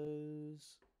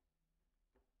those.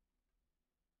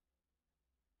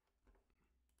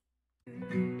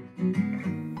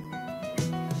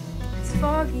 It's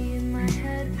foggy in my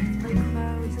head, like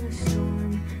clouds in a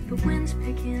storm. The wind's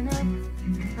picking up,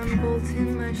 I'm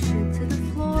bolting my shit to the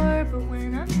floor. But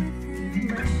when I'm with him,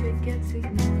 my shit gets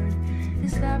ignored.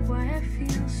 Is that why I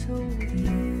feel so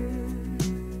weird?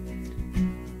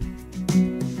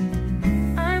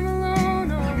 I'm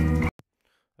alone almost.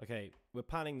 Okay, we're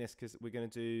panning this because we're going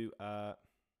to do... oh,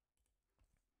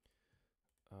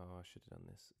 I should have done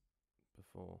this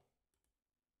before.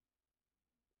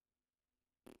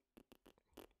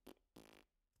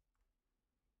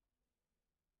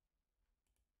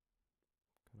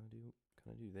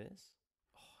 Can I do this?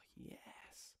 Oh,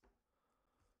 yes.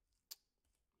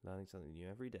 Learning something new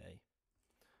every day.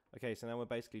 Okay, so now we're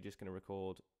basically just going to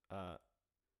record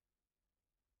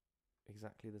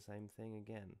exactly the same thing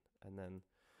again, and then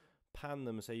pan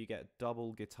them so you get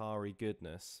double guitar-y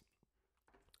goodness.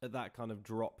 At that kind of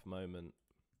drop moment,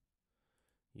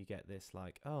 you get this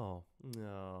like, oh,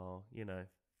 no, you know,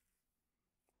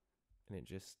 and it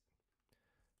just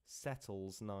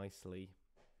settles nicely.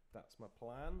 That's my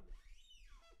plan.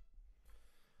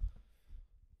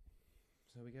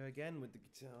 So we go again with the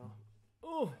guitar.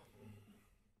 Oh!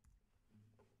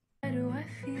 Why do I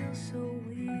feel so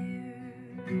weird?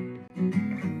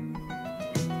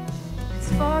 It's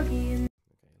foggy in...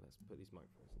 Okay, let's put these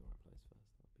microphones in the right place first.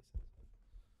 That'll be sensible.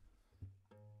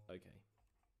 Okay.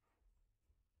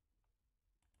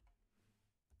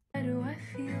 Why do I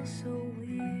feel so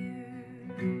weird?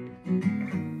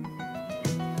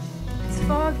 It's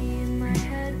foggy in my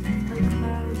head, like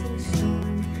clouds in a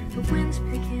storm. The wind's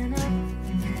picking up,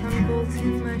 I'm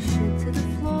bolting my shit to the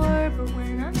floor. But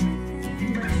when I'm with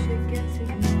him, my shit gets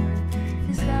ignored.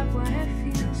 Is that why I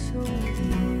feel so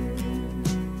weird?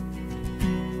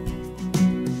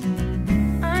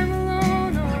 I'm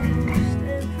alone almost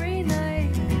every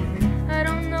night. I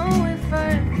don't know if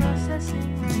I'm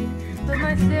processing right, but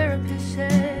my therapist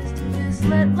says to just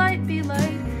let light be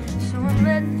light. So I'm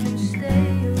letting him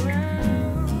stay around.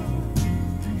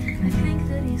 I think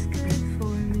that he's good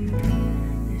for me,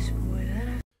 this boy that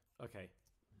I... Okay.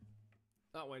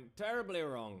 That went terribly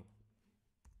wrong.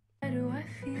 Why do I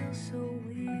feel so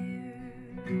weird?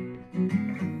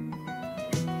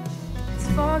 It's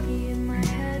foggy in my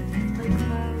head, like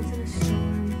clouds in a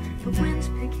storm. The wind's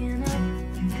picking up,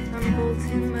 I'm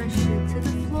bolting my shit to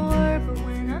the floor. But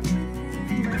when I'm with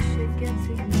him, my shit gets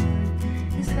ignored.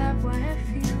 Is that why I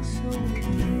feel so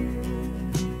weird?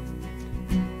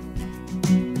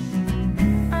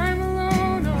 I'm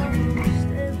alone almost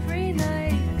every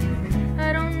night.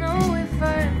 I don't know if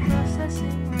I'm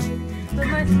processing right, but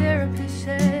my therapist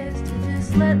says to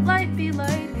just let light be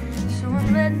light. So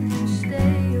I'm letting him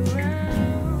stay around.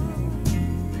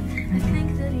 I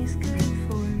think that he's good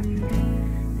for me,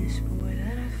 this boy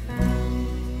that I found.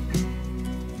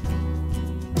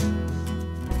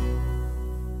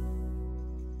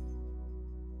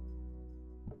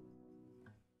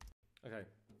 Okay.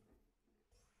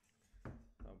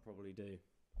 That'll probably do.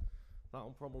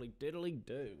 That'll probably diddly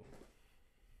do.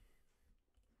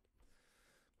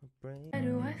 My brain. Why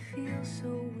do I feel so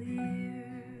weird?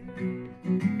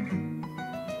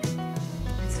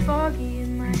 It's foggy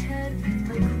in my head,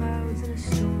 like clouds in a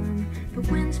storm. The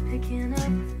wind's picking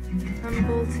up, I'm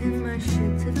bolting my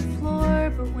shit to the floor.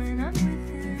 But when I'm with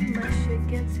him, my shit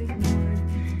gets ignored.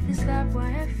 Is that why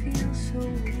I feel so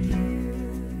weird?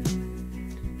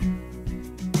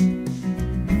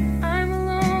 I'm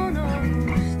alone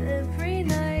almost every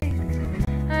night.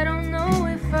 I don't know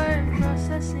if I'm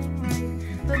processing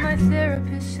right, but my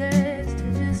therapist says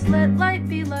to just let light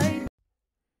be light.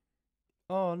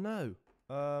 Oh no.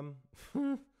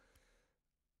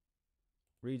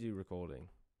 Redo recording.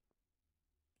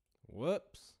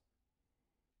 Whoops.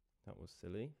 That was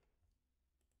silly.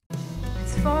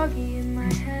 It's foggy in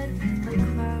my head, like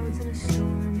clouds in a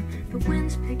storm. The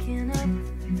wind's picking up.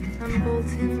 I'm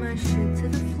bolting my shit to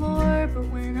the floor, but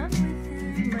when I'm with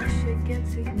him, my shit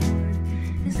gets ignored.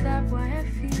 Is that why I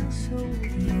feel so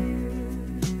weird?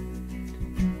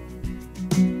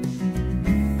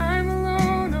 I'm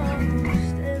alone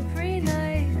almost every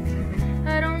night.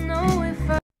 I don't know if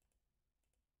I...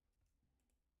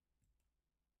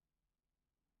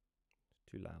 It's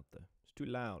too loud though. It's too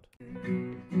loud.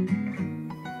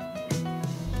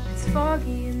 It's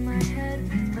foggy in my head,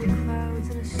 like clouds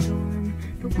in a storm.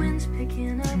 The wind's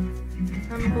picking up.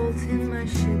 I'm bolting my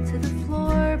shit to the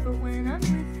floor, but when I'm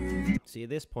with him... See, at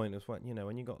this point, it's when, you know,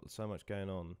 when you got so much going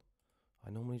on, I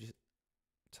normally just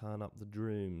turn up the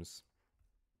drooms.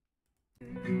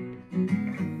 It's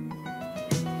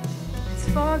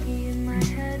foggy in my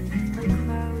head, like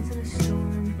clouds in a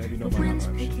storm. Maybe The not by that wind's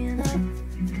much. picking up.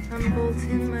 I'm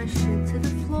bolting my shit to the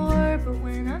floor, but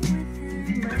when I'm with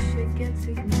him, my shit gets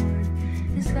ignored.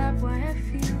 Is that why I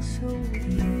feel so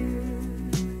weird?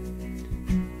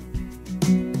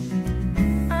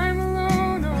 I'm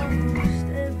alone almost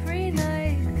every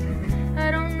night.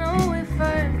 I don't know if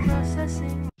I'm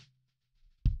processing.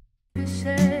 It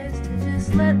says to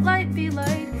just let light be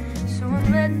light, so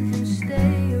I'm letting him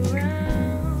stay around.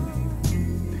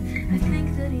 I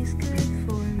think that he's good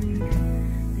for me,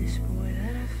 this boy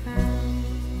that I found.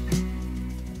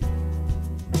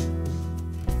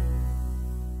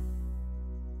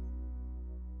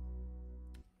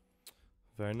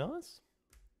 Very nice.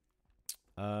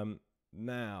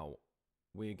 Now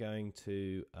we're going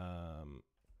to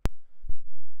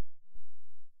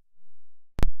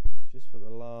just for the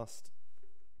last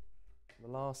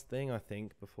thing, I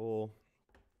think, before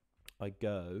I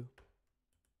go,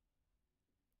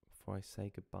 before I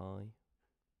say goodbye.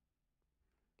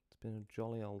 It's been a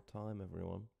jolly old time,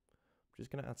 everyone. I'm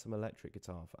just going to add some electric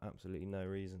guitar for absolutely no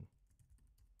reason.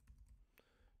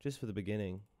 Just for the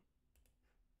beginning.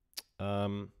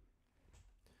 No,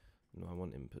 I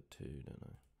want input 2, don't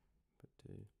I? Input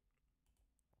 2.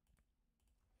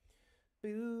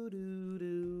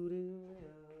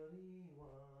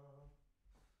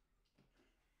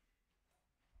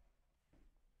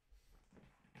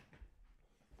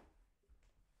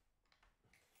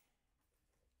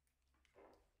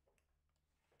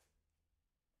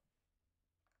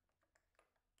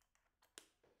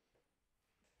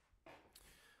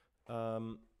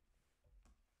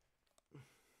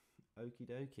 Okie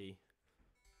dokie.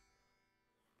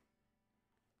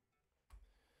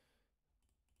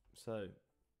 So,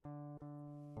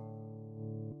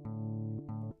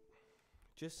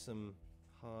 just some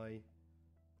high.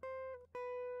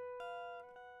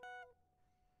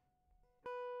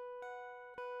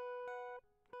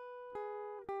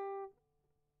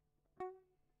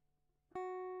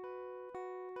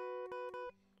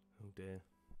 Oh dear.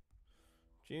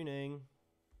 Tuning.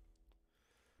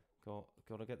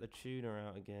 Gotta get the tuner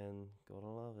out again. Gotta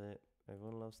love it.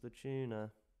 Everyone loves the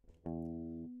tuner.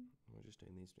 We're just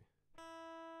doing these two.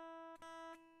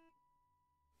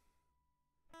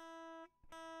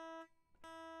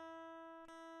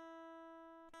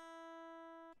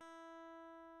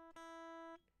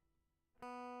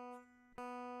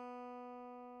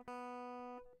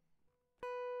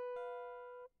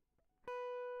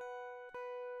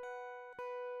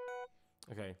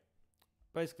 Okay.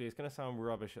 Basically, it's going to sound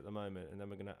rubbish at the moment, and then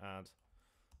we're going to add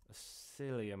a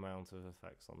silly amount of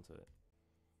effects onto it.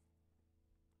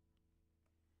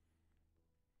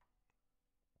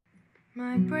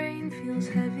 My brain feels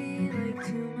heavy like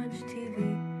too much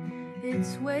TV.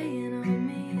 It's weighing on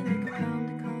me like a pound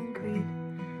of concrete.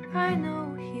 I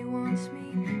know he wants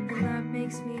me, and that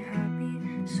makes me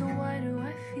happy. So why do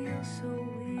I feel so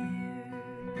weird?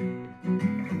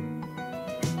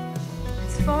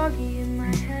 It's foggy in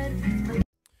my head like...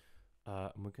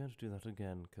 And we're going to do that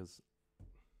again, because...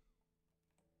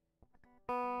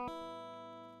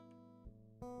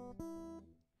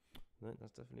 No,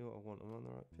 that's definitely what I want. I'm on the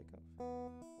right pickup.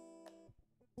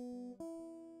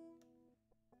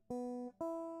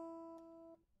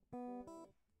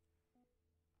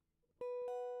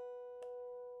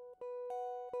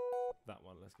 That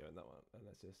one, let's go with that one. And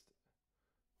let's just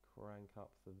crank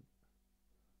up the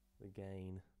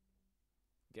gain.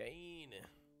 Gain!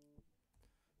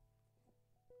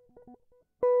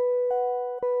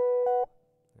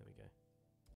 There we go.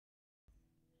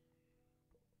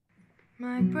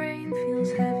 My brain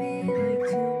feels heavy like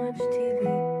too much TV.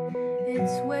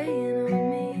 It's weighing on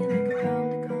me like a pound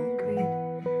of concrete.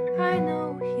 I know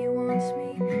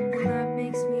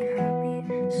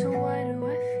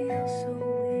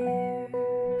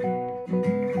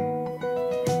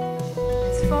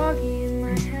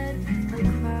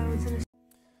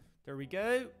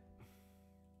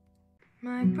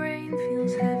My brain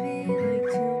feels heavy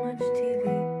like too much TV.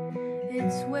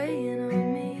 It's weighing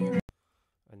on me.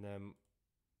 And then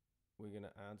we're going to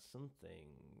add some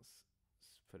things.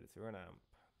 Let's put it through an amp.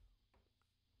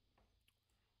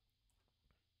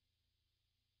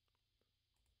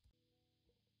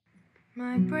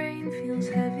 My brain feels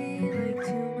heavy like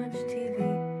too much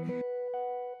TV.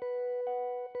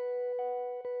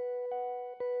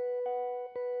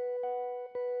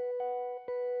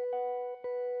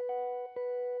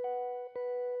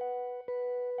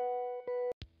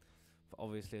 But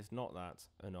obviously it's not that,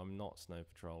 and I'm not Snow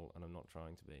Patrol, and I'm not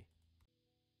trying to be.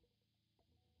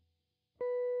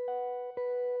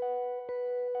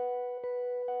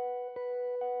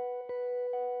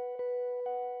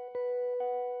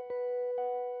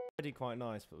 Already quite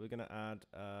nice, but we're going to add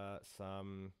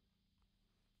some...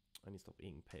 I need to stop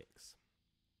eating picks.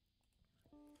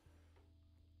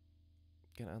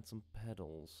 Gonna add some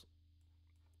pedals.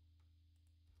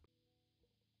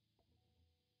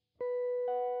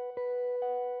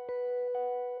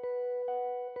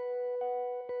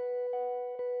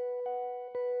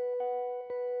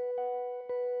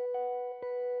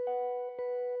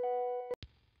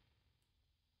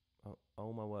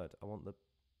 Oh my word, I want the...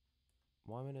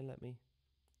 Why won't it let me?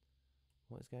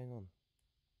 What is going on?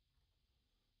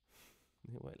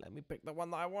 It won't let me pick the one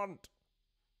that I want.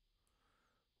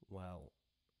 Well.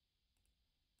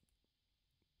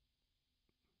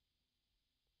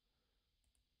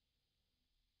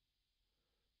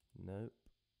 Nope.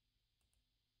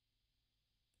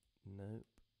 Nope.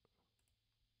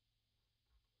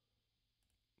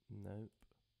 Nope.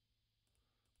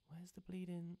 Where's the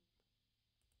bleeding...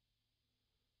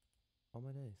 Oh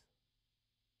my days.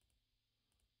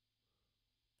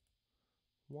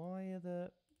 Why are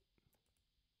the...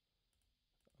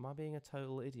 Am I being a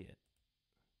total idiot?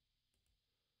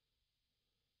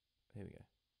 Here we go.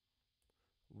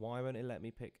 Why won't it let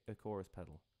me pick a chorus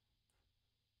pedal?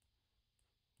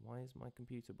 Why is my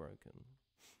computer broken?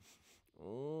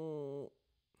 Oh.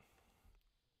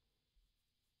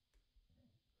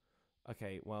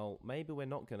 Okay, well, maybe we're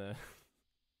not gonna...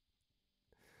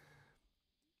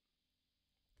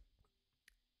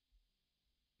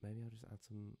 Maybe I'll just add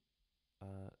some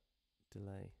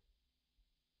delay.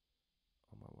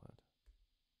 Oh my word.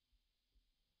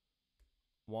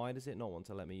 Why does it not want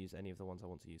to let me use any of the ones I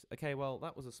want to use? Okay, well,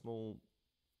 that was a small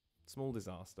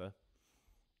disaster.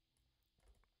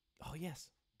 Oh, yes.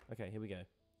 Okay, here we go.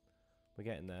 We're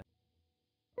getting there.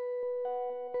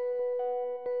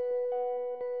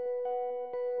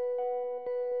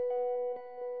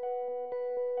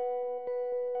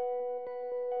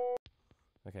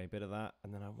 Okay, a bit of that,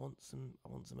 and then I want some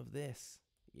of this.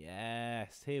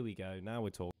 Yes, here we go. Now we're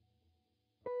talking.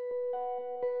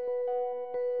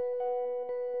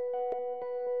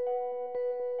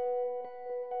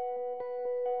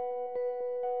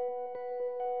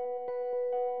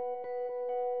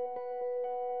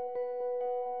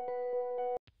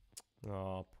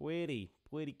 Oh, pretty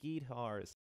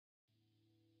guitars.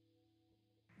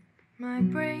 My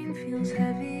brain feels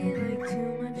heavy like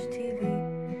too much TV.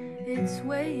 It's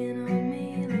weighing on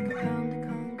me like a pound of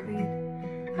concrete.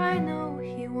 I know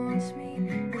he wants me,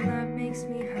 and that makes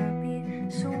me happy.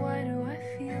 So why do I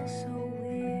feel so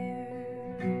weird?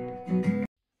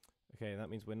 Okay, that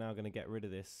means we're now going to get rid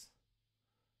of this.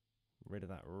 Rid of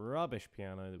that rubbish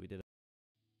piano that we did.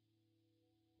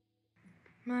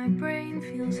 My brain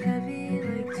feels heavy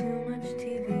like too much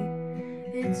TV.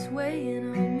 It's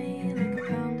weighing on me like a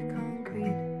pound of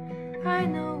concrete. I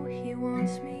know he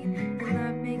wants me, and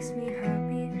that makes me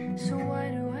happy. So why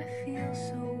do I feel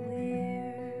so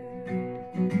weird?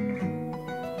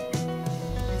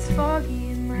 It's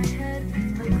foggy in my head,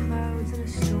 like clouds in a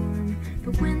storm.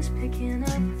 The wind's picking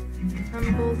up,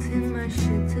 I'm bolting my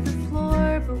shit to the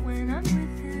floor. But when I'm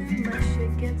with him, my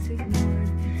shit gets ignored.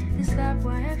 Is that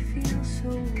why I feel so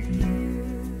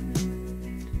weird?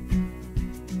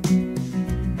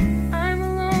 I'm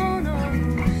alone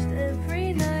almost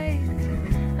every night.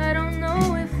 I don't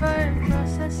know if I'm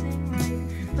processing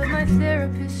right, but my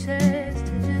therapist says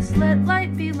to just let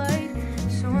light be light.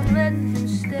 So I'm letting him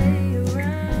stay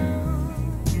around.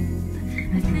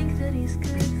 I think that he's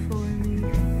good for me,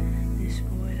 this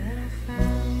boy that I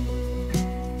found.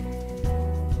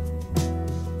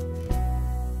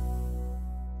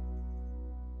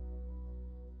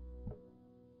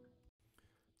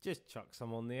 Just chuck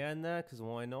some on the end there, because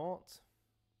why not?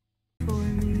 For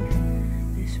me,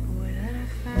 this boy that I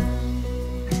found.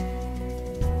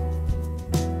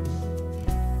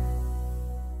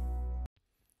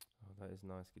 Oh, that is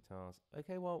nice guitars.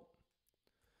 Okay, well,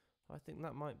 I think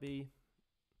that might be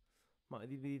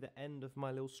the end of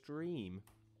my little stream.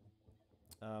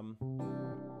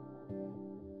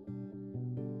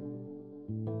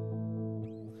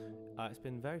 It's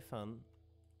been very fun.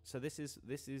 So this is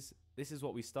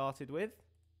what we started with.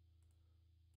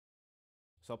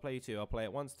 So I'll play you two. I'll play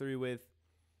it once through with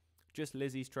just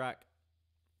Lizzie's track,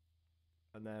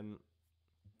 and then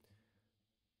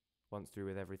once through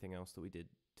with everything else that we did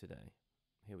today.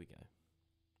 Here we go.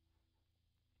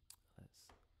 Let's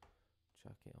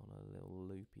chuck it on a little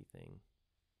loopy thing.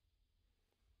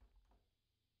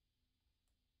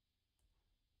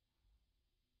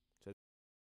 So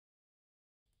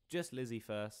just Lizzie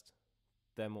first,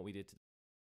 then what we did today.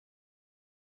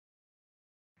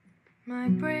 My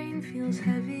brain feels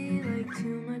heavy like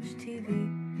too much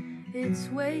TV. It's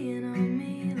weighing on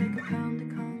me like a pound of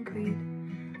concrete.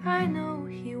 I know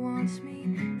he wants me,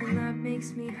 and that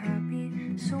makes me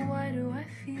happy. So why do I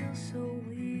feel so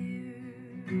weird?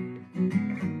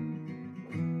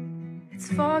 It's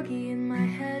foggy in my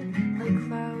head like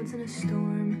clouds in a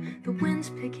storm. The wind's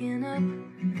picking up,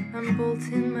 I'm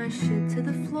bolting my shit to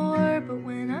the floor. But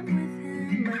when I'm with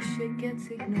him, my shit gets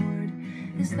ignored.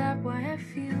 Is that why I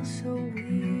feel so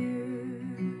weird?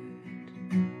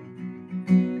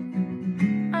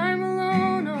 I'm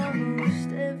alone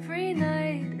almost every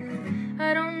night, and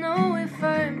I don't know if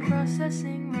I'm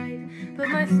processing right. But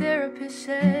my therapist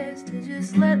says to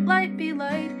just let light be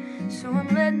light, so I'm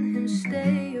letting him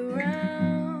stay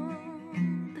around.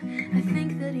 I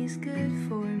think that he's good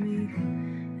for me,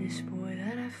 this boy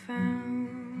that I found.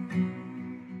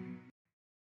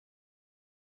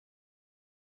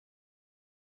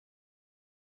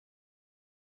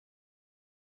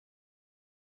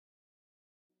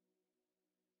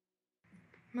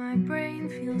 My brain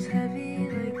feels heavy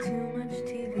like too much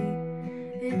TV.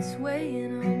 It's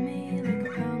weighing on me like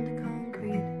a pound of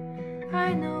concrete.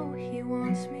 I know he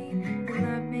wants me, and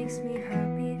that makes me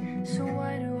happy. So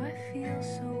why do I feel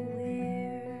so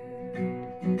weird?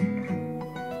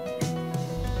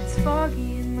 It's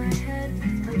foggy in my head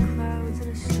like clouds in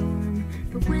a storm.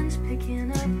 The wind's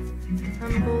picking up,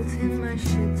 I'm bolting my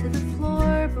shit to the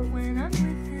floor. But when I'm with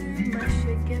him, my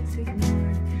shit gets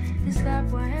ignored. Is that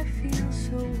why I feel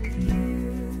so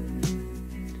weird?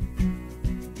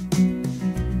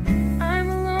 I'm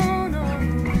alone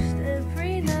almost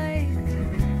every night.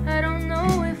 I don't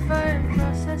know if I'm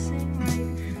processing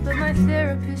right, but my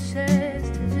therapist says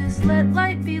to just let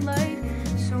light be light,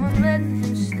 so I'm letting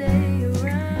him stay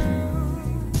around.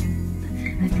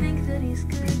 I think that he's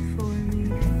good for me,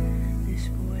 this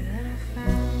boy that I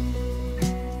found.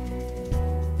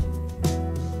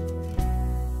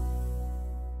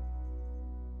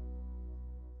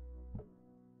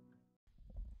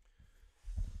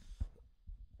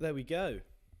 There we go.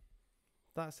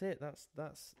 That's it. That's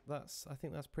I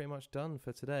think that's pretty much done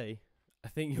for today. I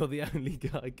think you're the only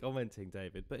guy commenting,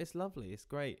 David, but it's lovely. It's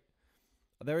great.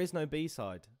 There is no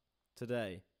B-side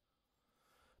today.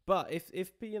 But if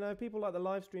you know, people like the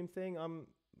live stream thing,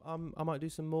 I might do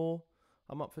some more.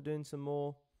 I'm up for doing some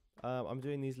more. I'm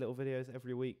doing these little videos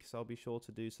every week, so I'll be sure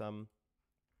to do some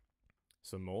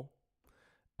more.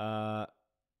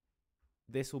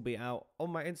 This will be out on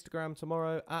my Instagram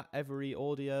tomorrow at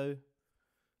EveryAudio,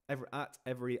 at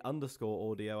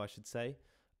every_audio, I should say.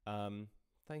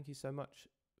 Thank you so much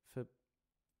for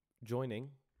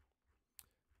joining.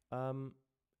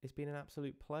 It's been an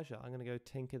absolute pleasure. I'm going to go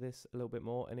tinker this a little bit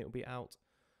more, and it will be out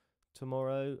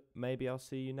tomorrow. Maybe I'll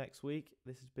see you next week.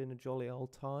 This has been a jolly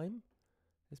old time.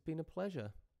 It's been a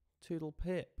pleasure. Toodle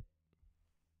pip.